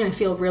now, I'm going to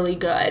feel really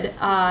good.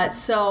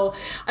 So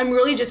I'm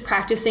really just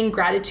practicing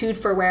gratitude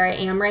for where I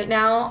am right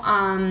now.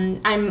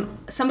 I'm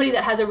somebody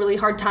that has a really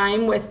hard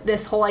time with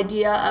this whole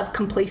idea of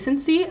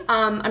complacency.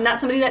 I'm not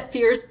somebody that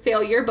fears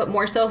failure, but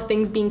more so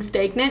things being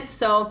stagnant.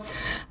 So,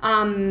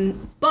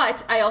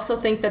 but I also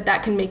think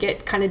that can make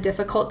it kind of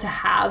difficult to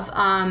have,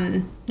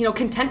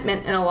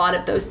 contentment in a lot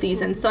of those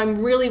seasons. So I'm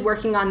really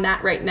working on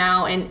that right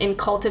now and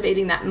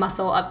cultivating that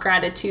muscle of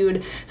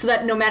gratitude so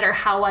that no matter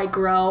how I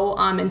grow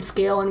and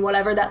scale and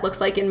whatever that looks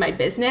like in my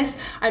business,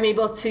 I'm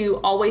able to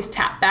always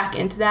tap back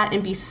into that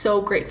and be so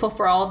grateful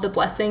for all of the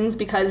blessings,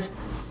 because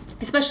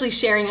especially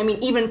sharing, I mean,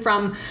 even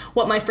from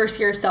what my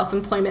first year of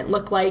self-employment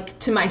looked like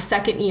to my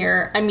second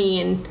year, I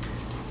mean,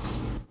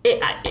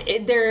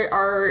 there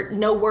are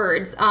no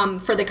words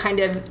for the kind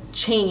of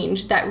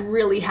change that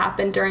really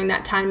happened during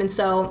that time. And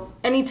so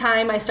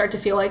anytime I start to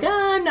feel like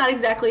I'm not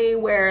exactly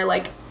where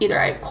like either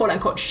I quote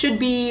unquote should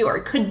be or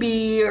could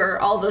be or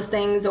all those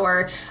things,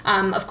 or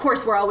of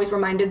course we're always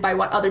reminded by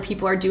what other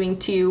people are doing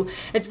too.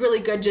 It's really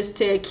good just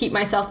to keep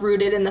myself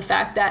rooted in the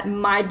fact that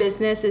my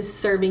business is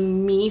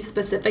serving me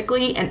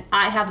specifically and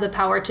I have the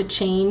power to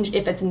change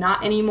if it's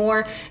not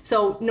anymore.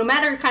 So no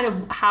matter kind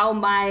of how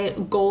my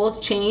goals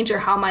change or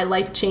how my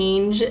life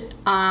change,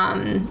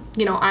 I'm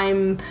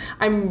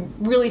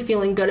really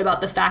feeling good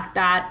about the fact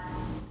that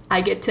I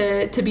get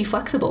to be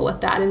flexible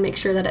with that and make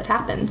sure that it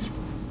happens.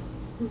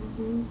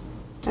 Mm-hmm.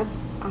 That's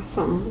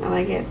awesome. I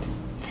like it.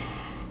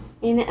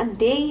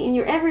 In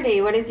your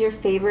everyday, what is your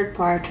favorite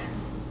part?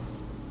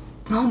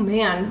 Oh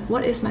man,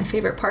 what is my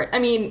favorite part? I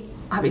mean,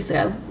 obviously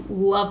I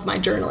love my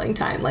journaling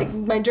time. Like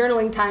my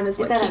journaling time is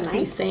what keeps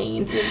me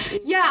sane.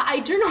 Yeah, I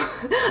journal.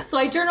 So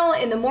I journal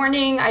in the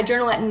morning, I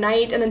journal at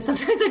night, and then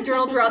sometimes I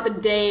journal throughout the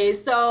day.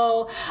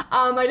 So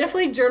I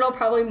definitely journal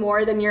probably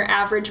more than your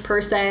average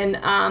person.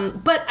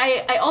 But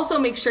I also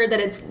make sure that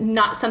it's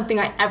not something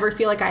I ever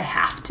feel like I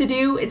have to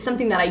do. It's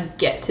something that I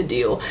get to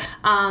do.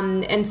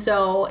 And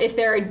so if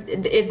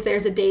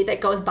there's a day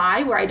that goes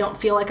by where I don't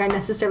feel like I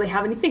necessarily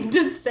have anything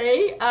to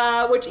say,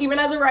 which even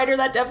as a writer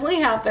that definitely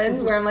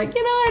happens, where I'm like,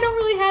 I don't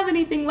really have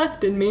anything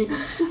left in me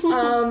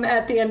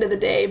at the end of the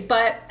day.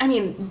 But I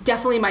mean,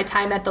 definitely my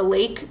time at the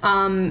lake,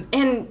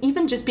 and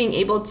even just being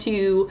able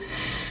to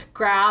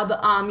grab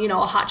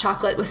a hot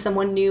chocolate with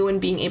someone new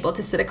and being able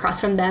to sit across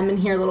from them and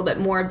hear a little bit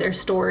more of their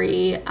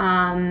story.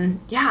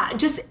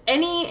 Just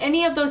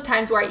any of those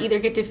times where I either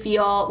get to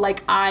feel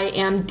like I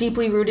am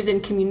deeply rooted in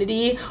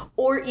community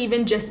or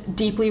even just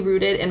deeply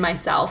rooted in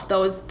myself.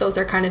 Those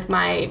are kind of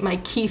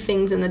my key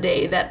things in the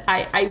day that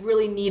I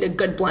really need a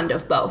good blend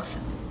of both.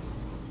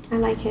 I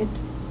like it.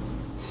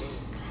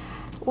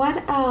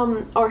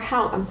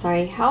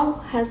 How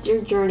has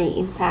your journey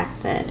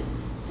impacted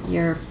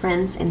your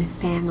friends and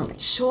family?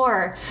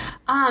 Sure.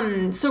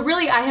 So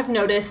really I have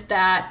noticed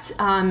that,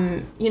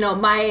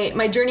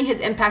 my journey has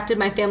impacted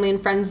my family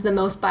and friends the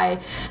most by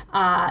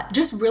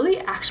just really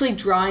actually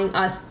drawing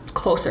us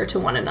closer to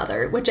one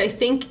another, which I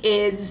think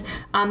is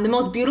the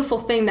most beautiful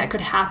thing that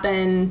could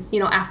happen,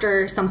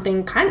 after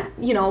something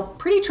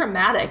pretty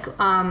traumatic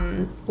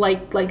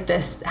like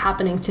this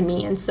happening to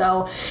me. And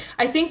so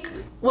I think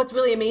what's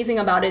really amazing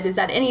about it is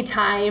that any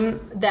time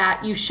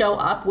that you show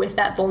up with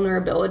that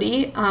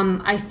vulnerability,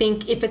 I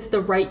think if it's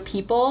the right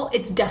people,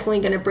 it's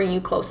definitely going to bring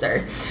you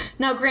closer.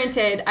 Now,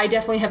 granted, I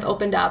definitely have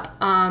opened up,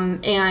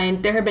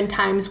 and there have been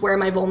times where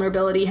my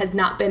vulnerability has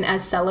not been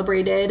as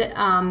celebrated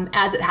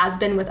as it has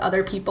been with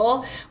other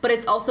people, but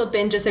it's also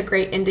been just a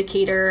great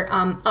indicator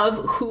of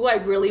who I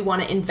really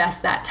want to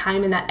invest that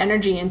time and that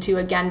energy into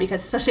again,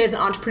 because especially as an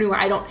entrepreneur,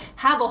 I don't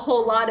have a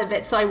whole lot of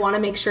it, so I want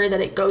to make sure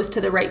that it goes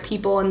to the right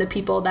people and the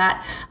people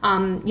that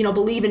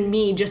believe in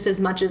me just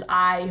as much as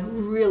I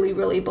really,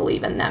 really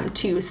believe in them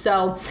too.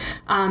 So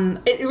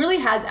it really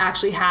has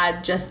actually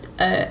had just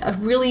a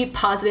really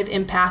positive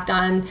impact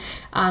on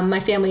my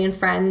family and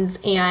friends.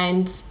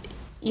 And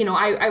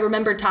I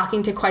remember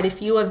talking to quite a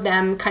few of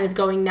them kind of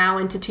going now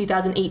into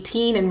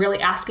 2018 and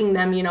really asking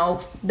them,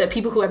 the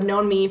people who have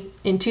known me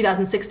in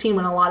 2016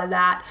 when a lot of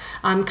that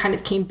kind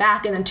of came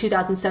back, and then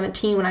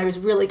 2017 when I was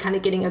really kind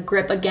of getting a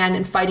grip again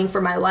and fighting for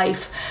my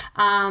life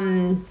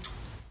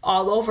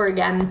all over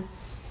again.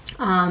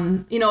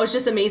 It's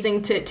just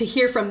amazing to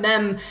hear from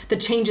them the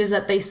changes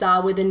that they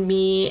saw within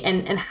me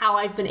and how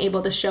I've been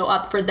able to show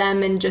up for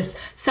them in just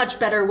such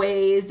better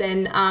ways.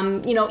 And,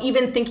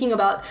 even thinking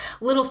about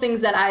little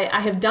things that I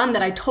have done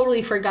that I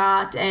totally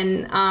forgot.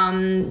 And,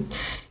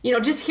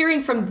 just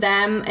hearing from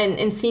them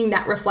and seeing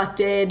that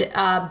reflected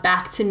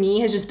back to me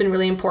has just been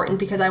really important,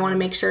 because I want to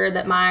make sure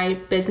that my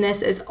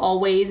business is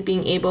always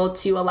being able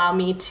to allow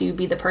me to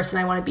be the person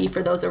I want to be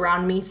for those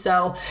around me.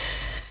 So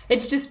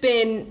it's just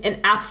been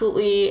an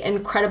absolutely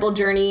incredible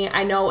journey.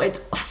 I know it's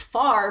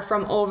far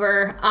from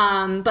over,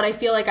 but I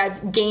feel like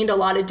I've gained a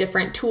lot of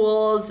different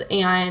tools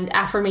and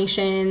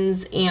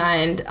affirmations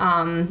and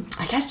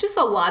I guess just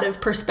a lot of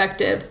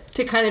perspective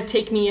to kind of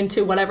take me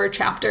into whatever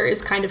chapter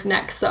is kind of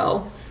next.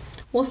 So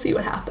we'll see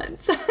what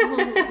happens.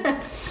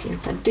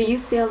 Do you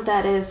feel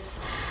that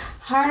is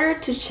harder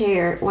to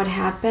share what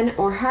happened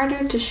or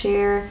harder to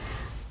share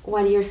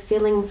what your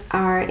feelings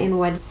are and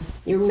what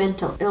your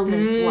mental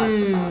illness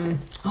was about it?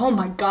 Oh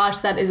my gosh,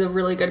 that is a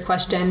really good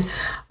question.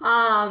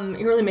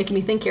 You're really making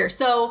me think here.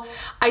 So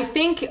I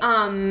think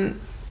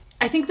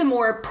the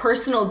more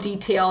personal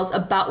details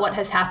about what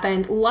has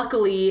happened,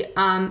 luckily,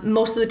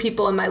 most of the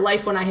people in my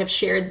life, when I have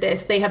shared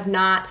this, they have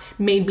not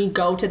made me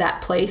go to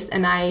that place,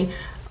 and I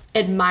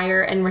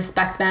admire and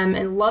respect them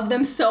and love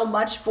them so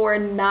much for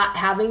not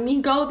having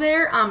me go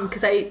there,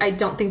 because I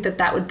don't think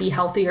that would be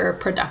healthy or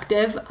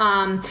productive.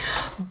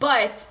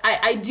 But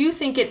I do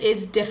think it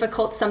is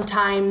difficult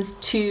sometimes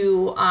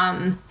to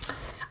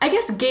I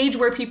guess gauge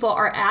where people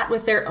are at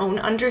with their own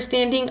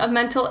understanding of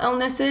mental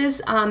illnesses,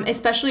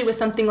 especially with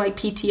something like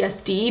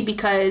PTSD,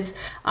 because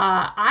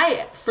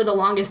I, for the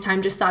longest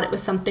time, just thought it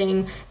was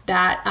something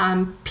that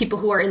people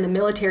who are in the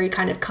military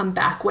kind of come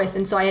back with.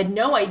 And so I had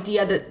no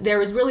idea that there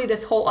was really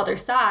this whole other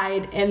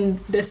side, and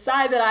this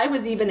side that I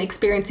was even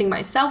experiencing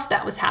myself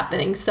that was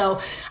happening.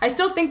 So I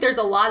still think there's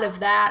a lot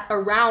of that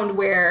around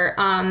where,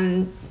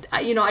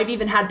 I've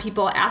even had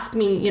people ask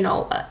me,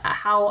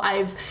 how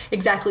I've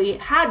exactly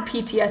had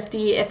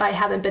PTSD if I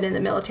haven't been in the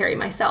military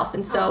myself.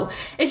 And so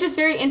it's just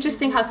very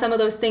interesting how some of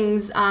those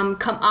things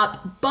come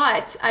up.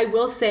 But I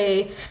will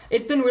say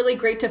it's been really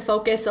great to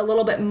focus a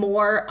little bit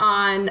more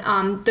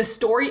on the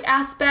story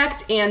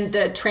aspect and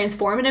the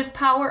transformative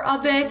power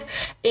of it,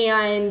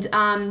 and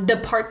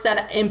the parts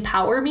that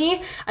empower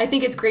me. I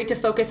think it's great to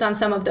focus on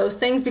some of those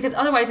things, because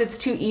otherwise it's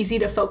too easy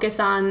to focus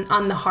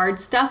on the hard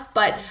stuff.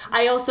 But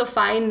I also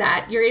find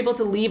that you're able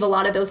to leave a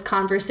lot of those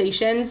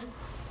conversations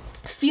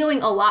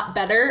feeling a lot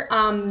better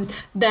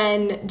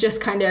than just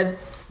kind of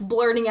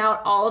blurting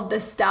out all of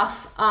this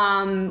stuff,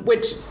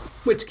 which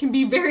can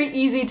be very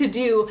easy to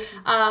do.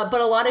 But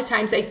a lot of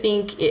times I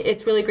think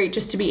it's really great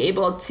just to be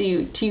able to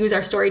use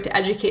our story to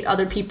educate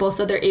other people,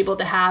 so they're able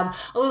to have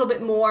a little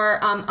bit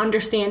more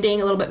understanding,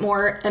 a little bit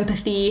more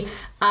empathy.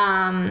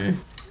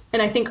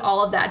 And I think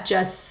all of that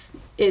just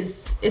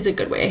is a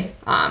good way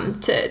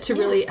to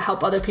really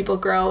help other people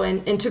grow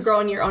and to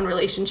grow in your own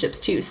relationships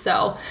too.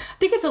 So I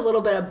think it's a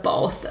little bit of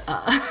both.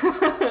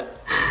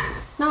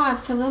 No,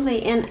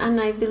 absolutely.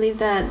 And I believe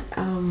that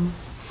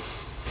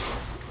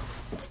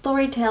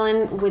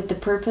storytelling with the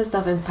purpose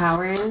of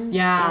empowering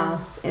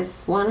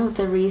is one of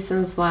the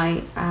reasons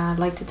why I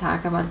like to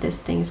talk about these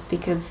things,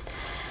 because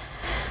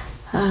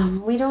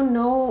we don't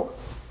know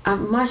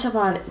much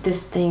about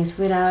these things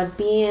without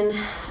being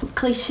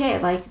cliche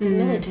like the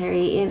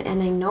military,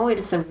 and I know it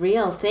is a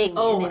real thing.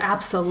 Oh,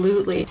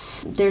 absolutely.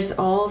 There's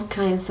all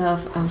kinds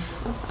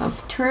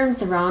of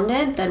terms around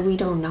it that we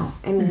don't know,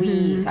 and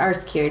we are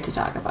scared to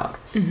talk about.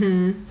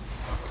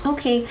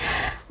 Okay,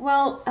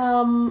 well,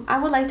 I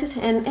would like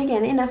to end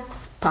again in a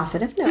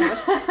positive note.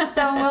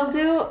 So we'll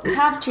do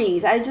top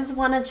 3s. I just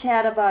want to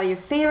chat about your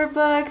favorite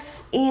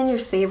books and your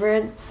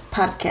favorite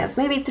podcasts.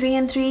 Maybe 3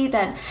 and 3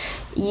 that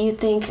you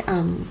think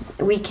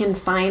we can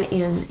find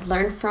and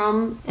learn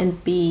from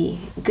and be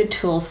good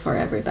tools for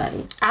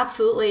everybody.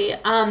 Absolutely.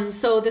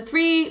 So the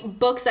 3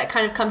 books that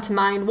kind of come to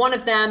mind, one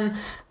of them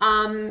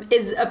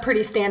is a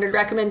pretty standard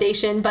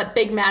recommendation, but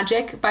Big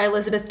Magic by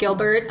Elizabeth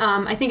Gilbert.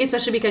 I think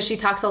especially because she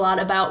talks a lot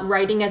about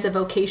writing as a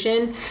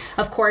vocation.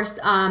 Of course,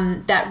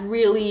 that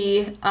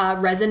really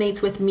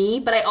resonates with me,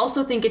 but I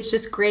also think it's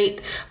just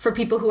great for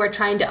people who are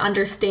trying to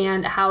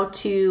understand how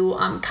to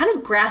kind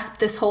of grasp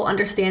this whole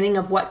understanding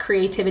of what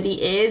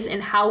creativity is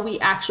and how we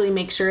actually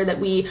make sure that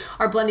we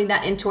are blending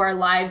that into our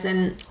lives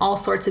in all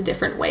sorts of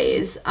different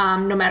ways,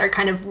 no matter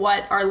kind of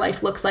what our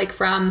life looks like.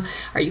 From,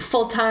 are you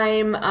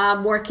full-time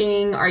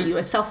working? Are you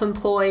a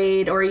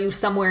self-employed, or are you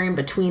somewhere in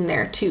between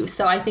there too?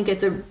 So I think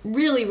it's a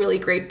really, really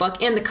great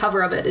book, and the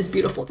cover of it is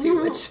beautiful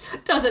too, which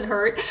doesn't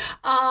hurt.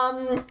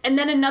 And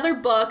then another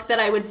book that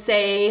I would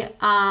say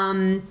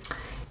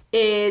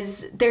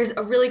is, there's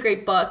a really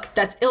great book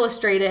that's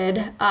illustrated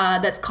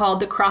that's called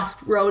The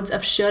Crossroads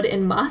of Should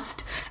and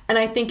Must, and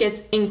I think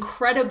it's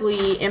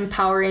incredibly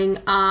empowering.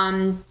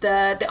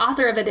 The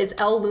author of it is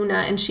Elle Luna,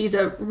 and she's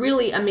a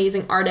really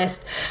amazing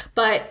artist,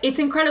 but it's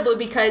incredible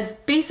because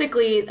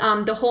basically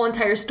the whole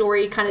entire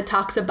story kind of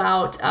talks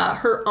about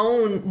her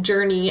own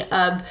journey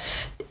of,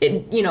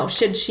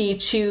 should she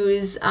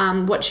choose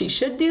what she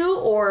should do,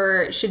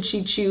 or should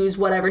she choose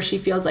whatever she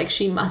feels like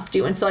she must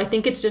do? And so I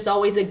think it's just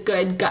always a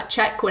good gut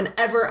check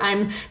whenever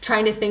I'm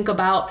trying to think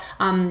about,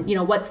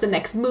 what's the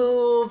next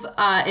move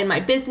in my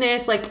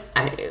business. Like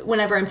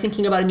whenever I'm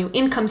thinking about a new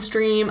income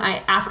stream,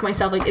 I ask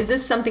myself, like, is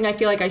this something I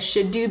feel like I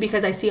should do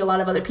because I see a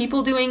lot of other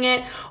people doing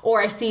it,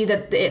 or I see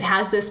that it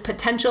has this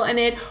potential in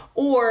it,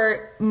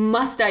 or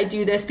must I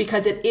do this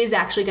because it is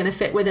actually going to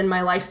fit within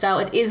my lifestyle?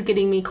 It is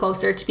getting me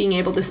closer to being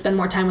able to spend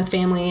more time with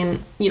family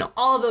and,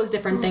 all of those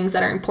different things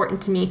that are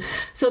important to me.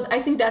 So I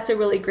think that's a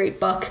really great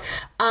book.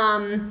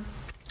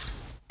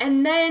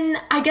 And then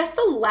I guess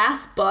the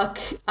last book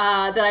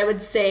that I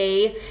would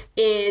say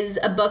is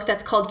a book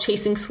that's called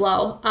Chasing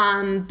Slow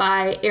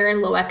by Erin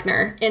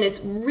Loechner. And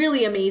it's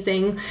really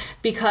amazing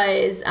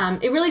because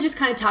it really just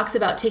kind of talks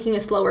about taking a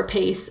slower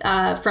pace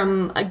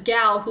from a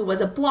gal who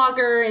was a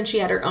blogger, and she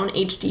had her own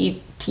HD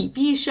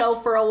TV show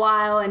for a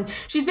while, and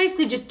she's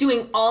basically just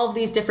doing all of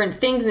these different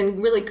things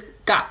and really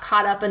got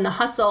caught up in the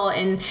hustle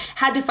and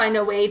had to find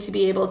a way to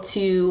be able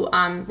to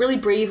really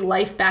breathe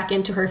life back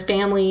into her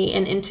family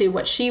and into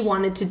what she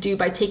wanted to do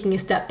by taking a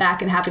step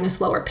back and having a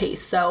slower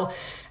pace. So,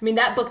 I mean,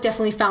 that book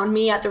definitely found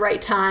me at the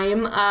right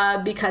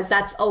time because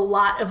that's a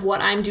lot of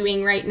what I'm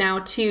doing right now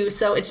too.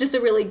 So it's just a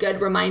really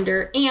good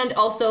reminder. And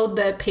also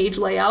the page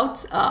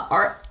layouts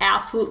are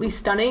absolutely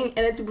stunning, and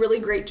it's really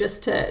great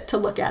just to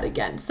look at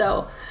again.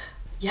 So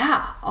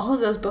yeah, all of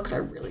those books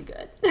are really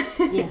good.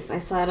 Yes, I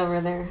saw it over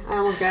there. I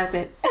almost grabbed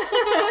it.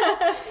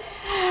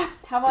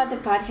 How about the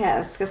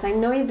podcast? Because I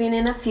know you've been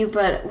in a few,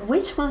 but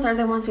which ones are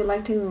the ones you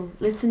like to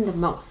listen the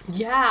most?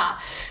 Yeah.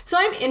 So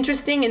I'm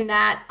interesting in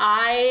that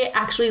I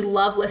actually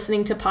love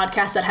listening to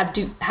podcasts that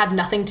have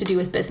nothing to do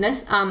with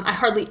business. I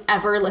hardly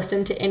ever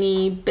listen to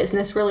any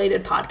business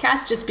related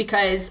podcasts just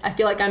because I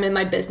feel like I'm in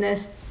my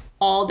business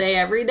all day,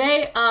 every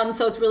day.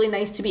 So it's really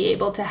nice to be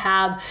able to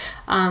have,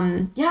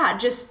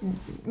 just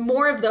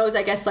more of those,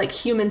 I guess, like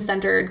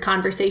human-centered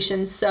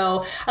conversations.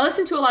 So I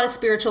listen to a lot of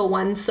spiritual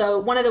ones. So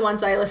one of the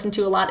ones that I listen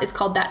to a lot is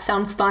called That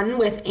Sounds Fun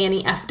with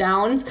Annie F.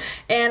 Downs.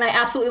 And I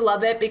absolutely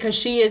love it because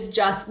she is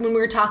just, when we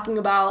were talking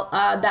about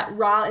that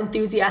raw,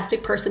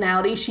 enthusiastic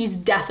personality, she's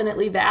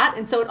definitely that.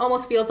 And so it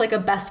almost feels like a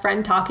best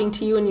friend talking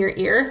to you in your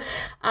ear.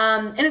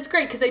 And it's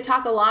great because they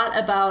talk a lot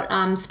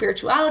about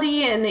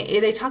spirituality, and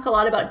they talk a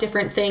lot about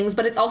different things,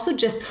 but it's also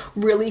just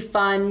really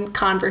fun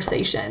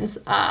conversations.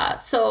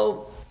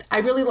 So I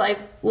really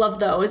love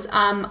those.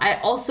 I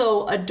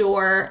also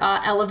adore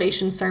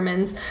Elevation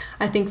sermons.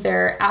 I think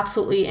they're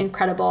absolutely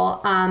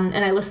incredible. And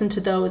I listen to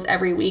those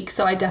every week.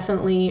 So I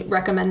definitely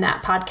recommend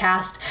that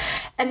podcast.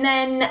 And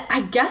then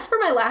I guess for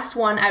my last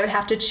one, I would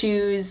have to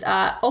choose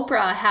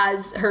Oprah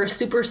has her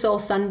Super Soul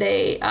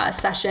Sunday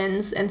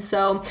sessions. And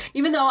so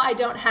even though I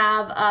don't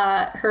have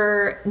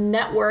her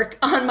network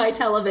on my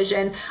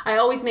television, I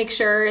always make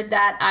sure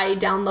that I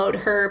download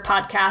her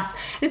podcast.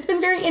 It's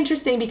been very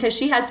interesting because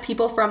she has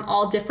people from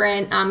all different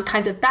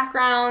kinds of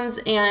backgrounds,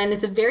 and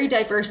it's a very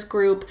diverse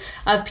group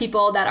of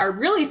people that are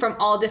really from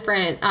all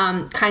different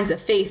kinds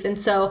of faith. And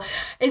so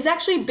it's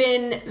actually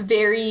been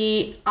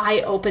very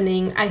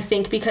eye-opening, I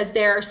think, because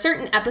there are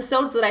certain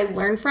episodes that I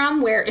learned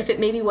from where if it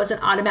maybe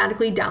wasn't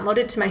automatically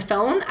downloaded to my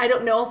phone, I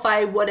don't know if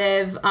I would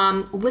have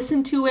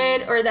listened to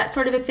it or that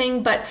sort of a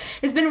thing. But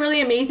it's been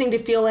really amazing to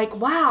feel like,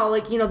 wow,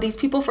 like, you know, these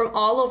people from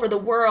all over the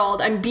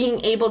world, I'm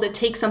being able to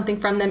take something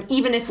from them,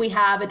 even if we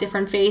have a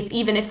different faith,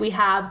 even if we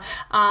have,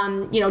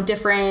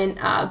 different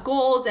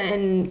goals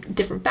and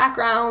different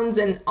backgrounds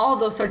and all of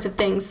those sorts of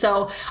things.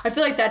 So I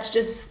feel like that's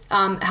just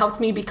helped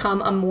me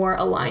become a more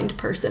aligned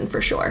person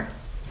for sure.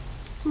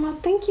 Well,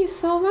 thank you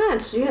so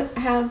much. You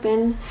have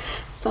been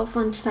so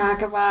fun to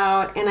talk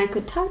about, and I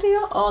could talk to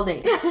you all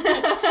day.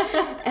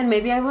 And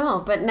maybe I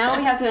will, but now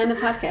we have to end the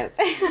podcast.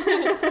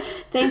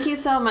 Thank you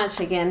so much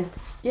again.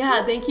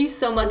 Yeah, thank you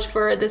so much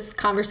for this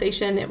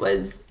conversation. It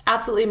was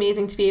absolutely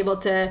amazing to be able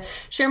to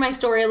share my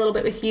story a little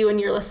bit with you and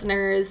your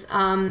listeners.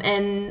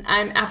 And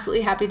I'm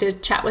absolutely happy to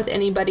chat with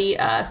anybody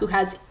who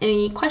has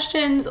any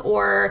questions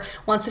or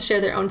wants to share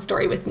their own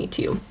story with me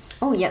too.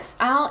 Oh, yes.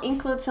 I'll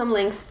include some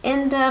links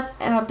in the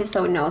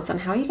episode notes on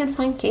how you can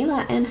find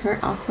Kayla and her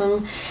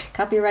awesome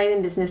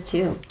copywriting business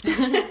too.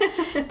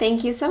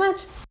 Thank you so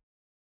much.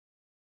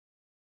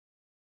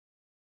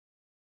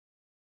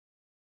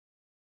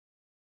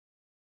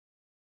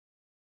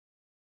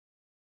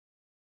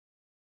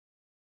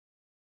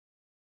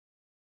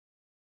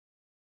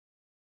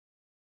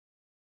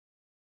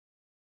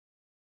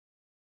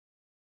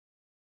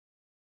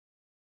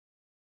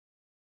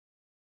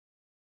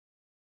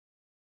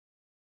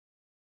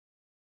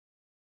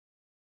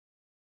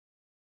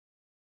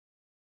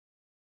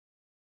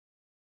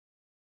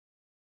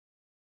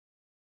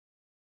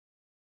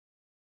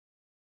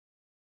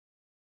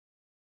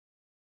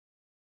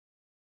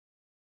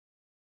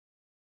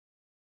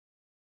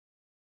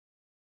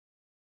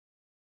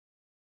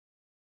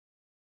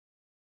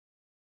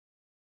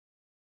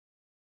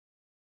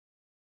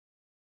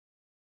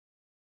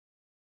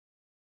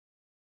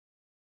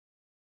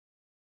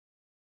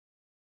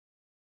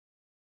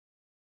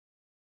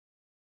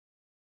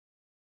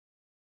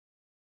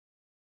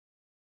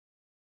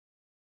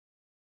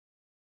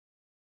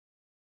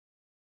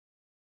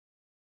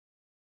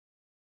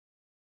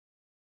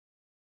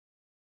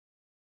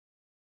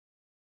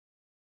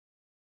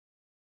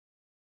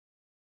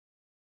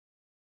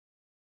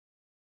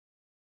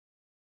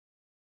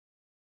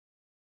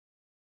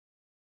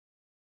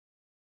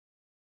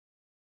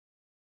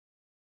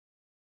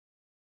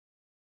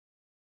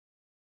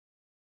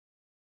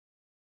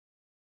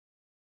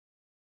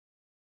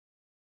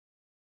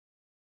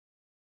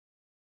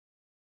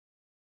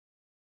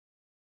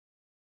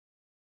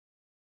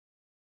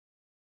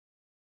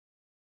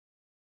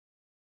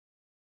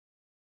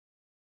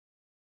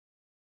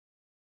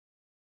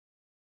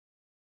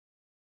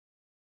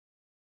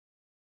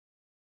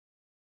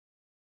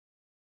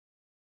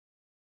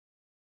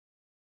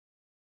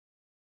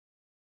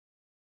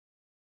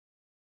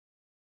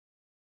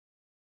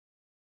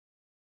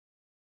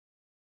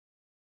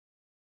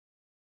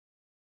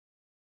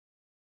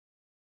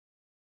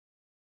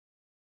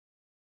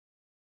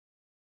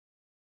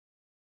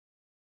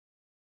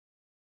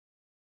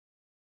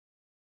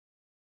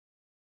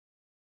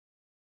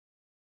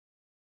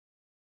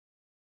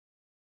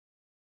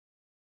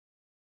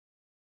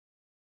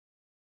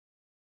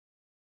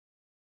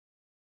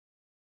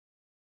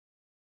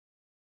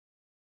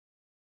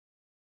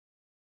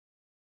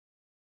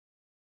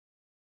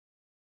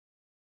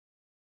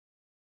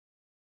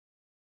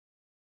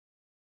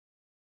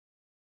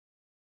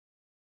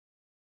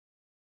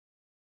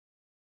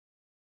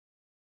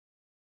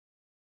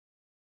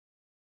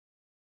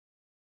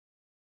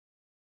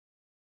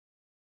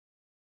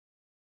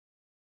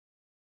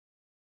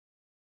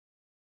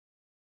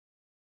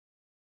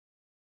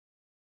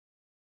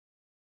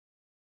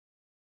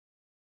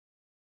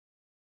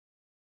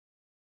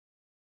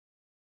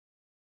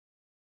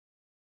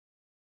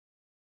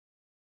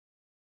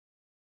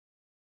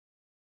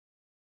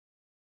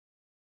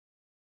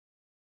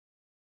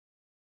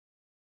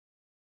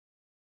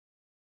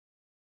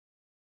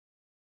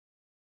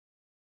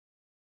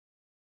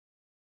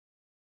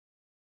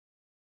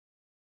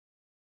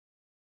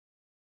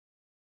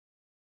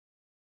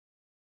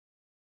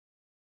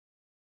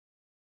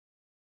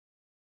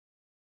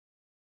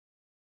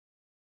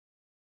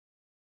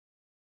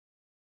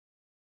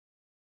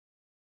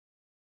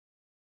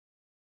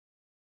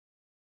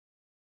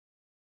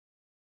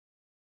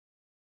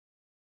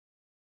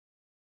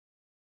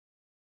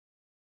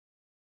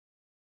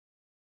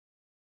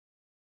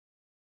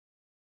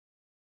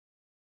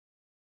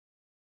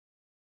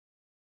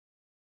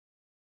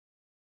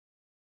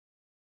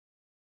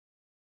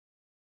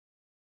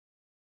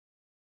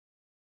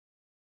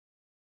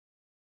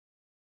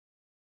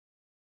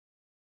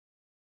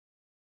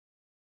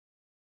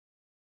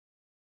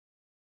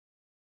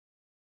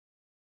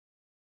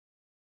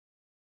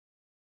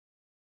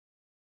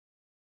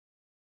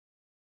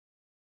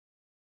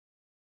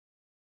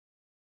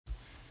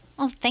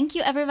 Well, thank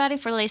you everybody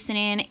for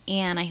listening,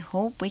 and I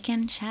hope we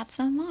can chat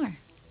some more.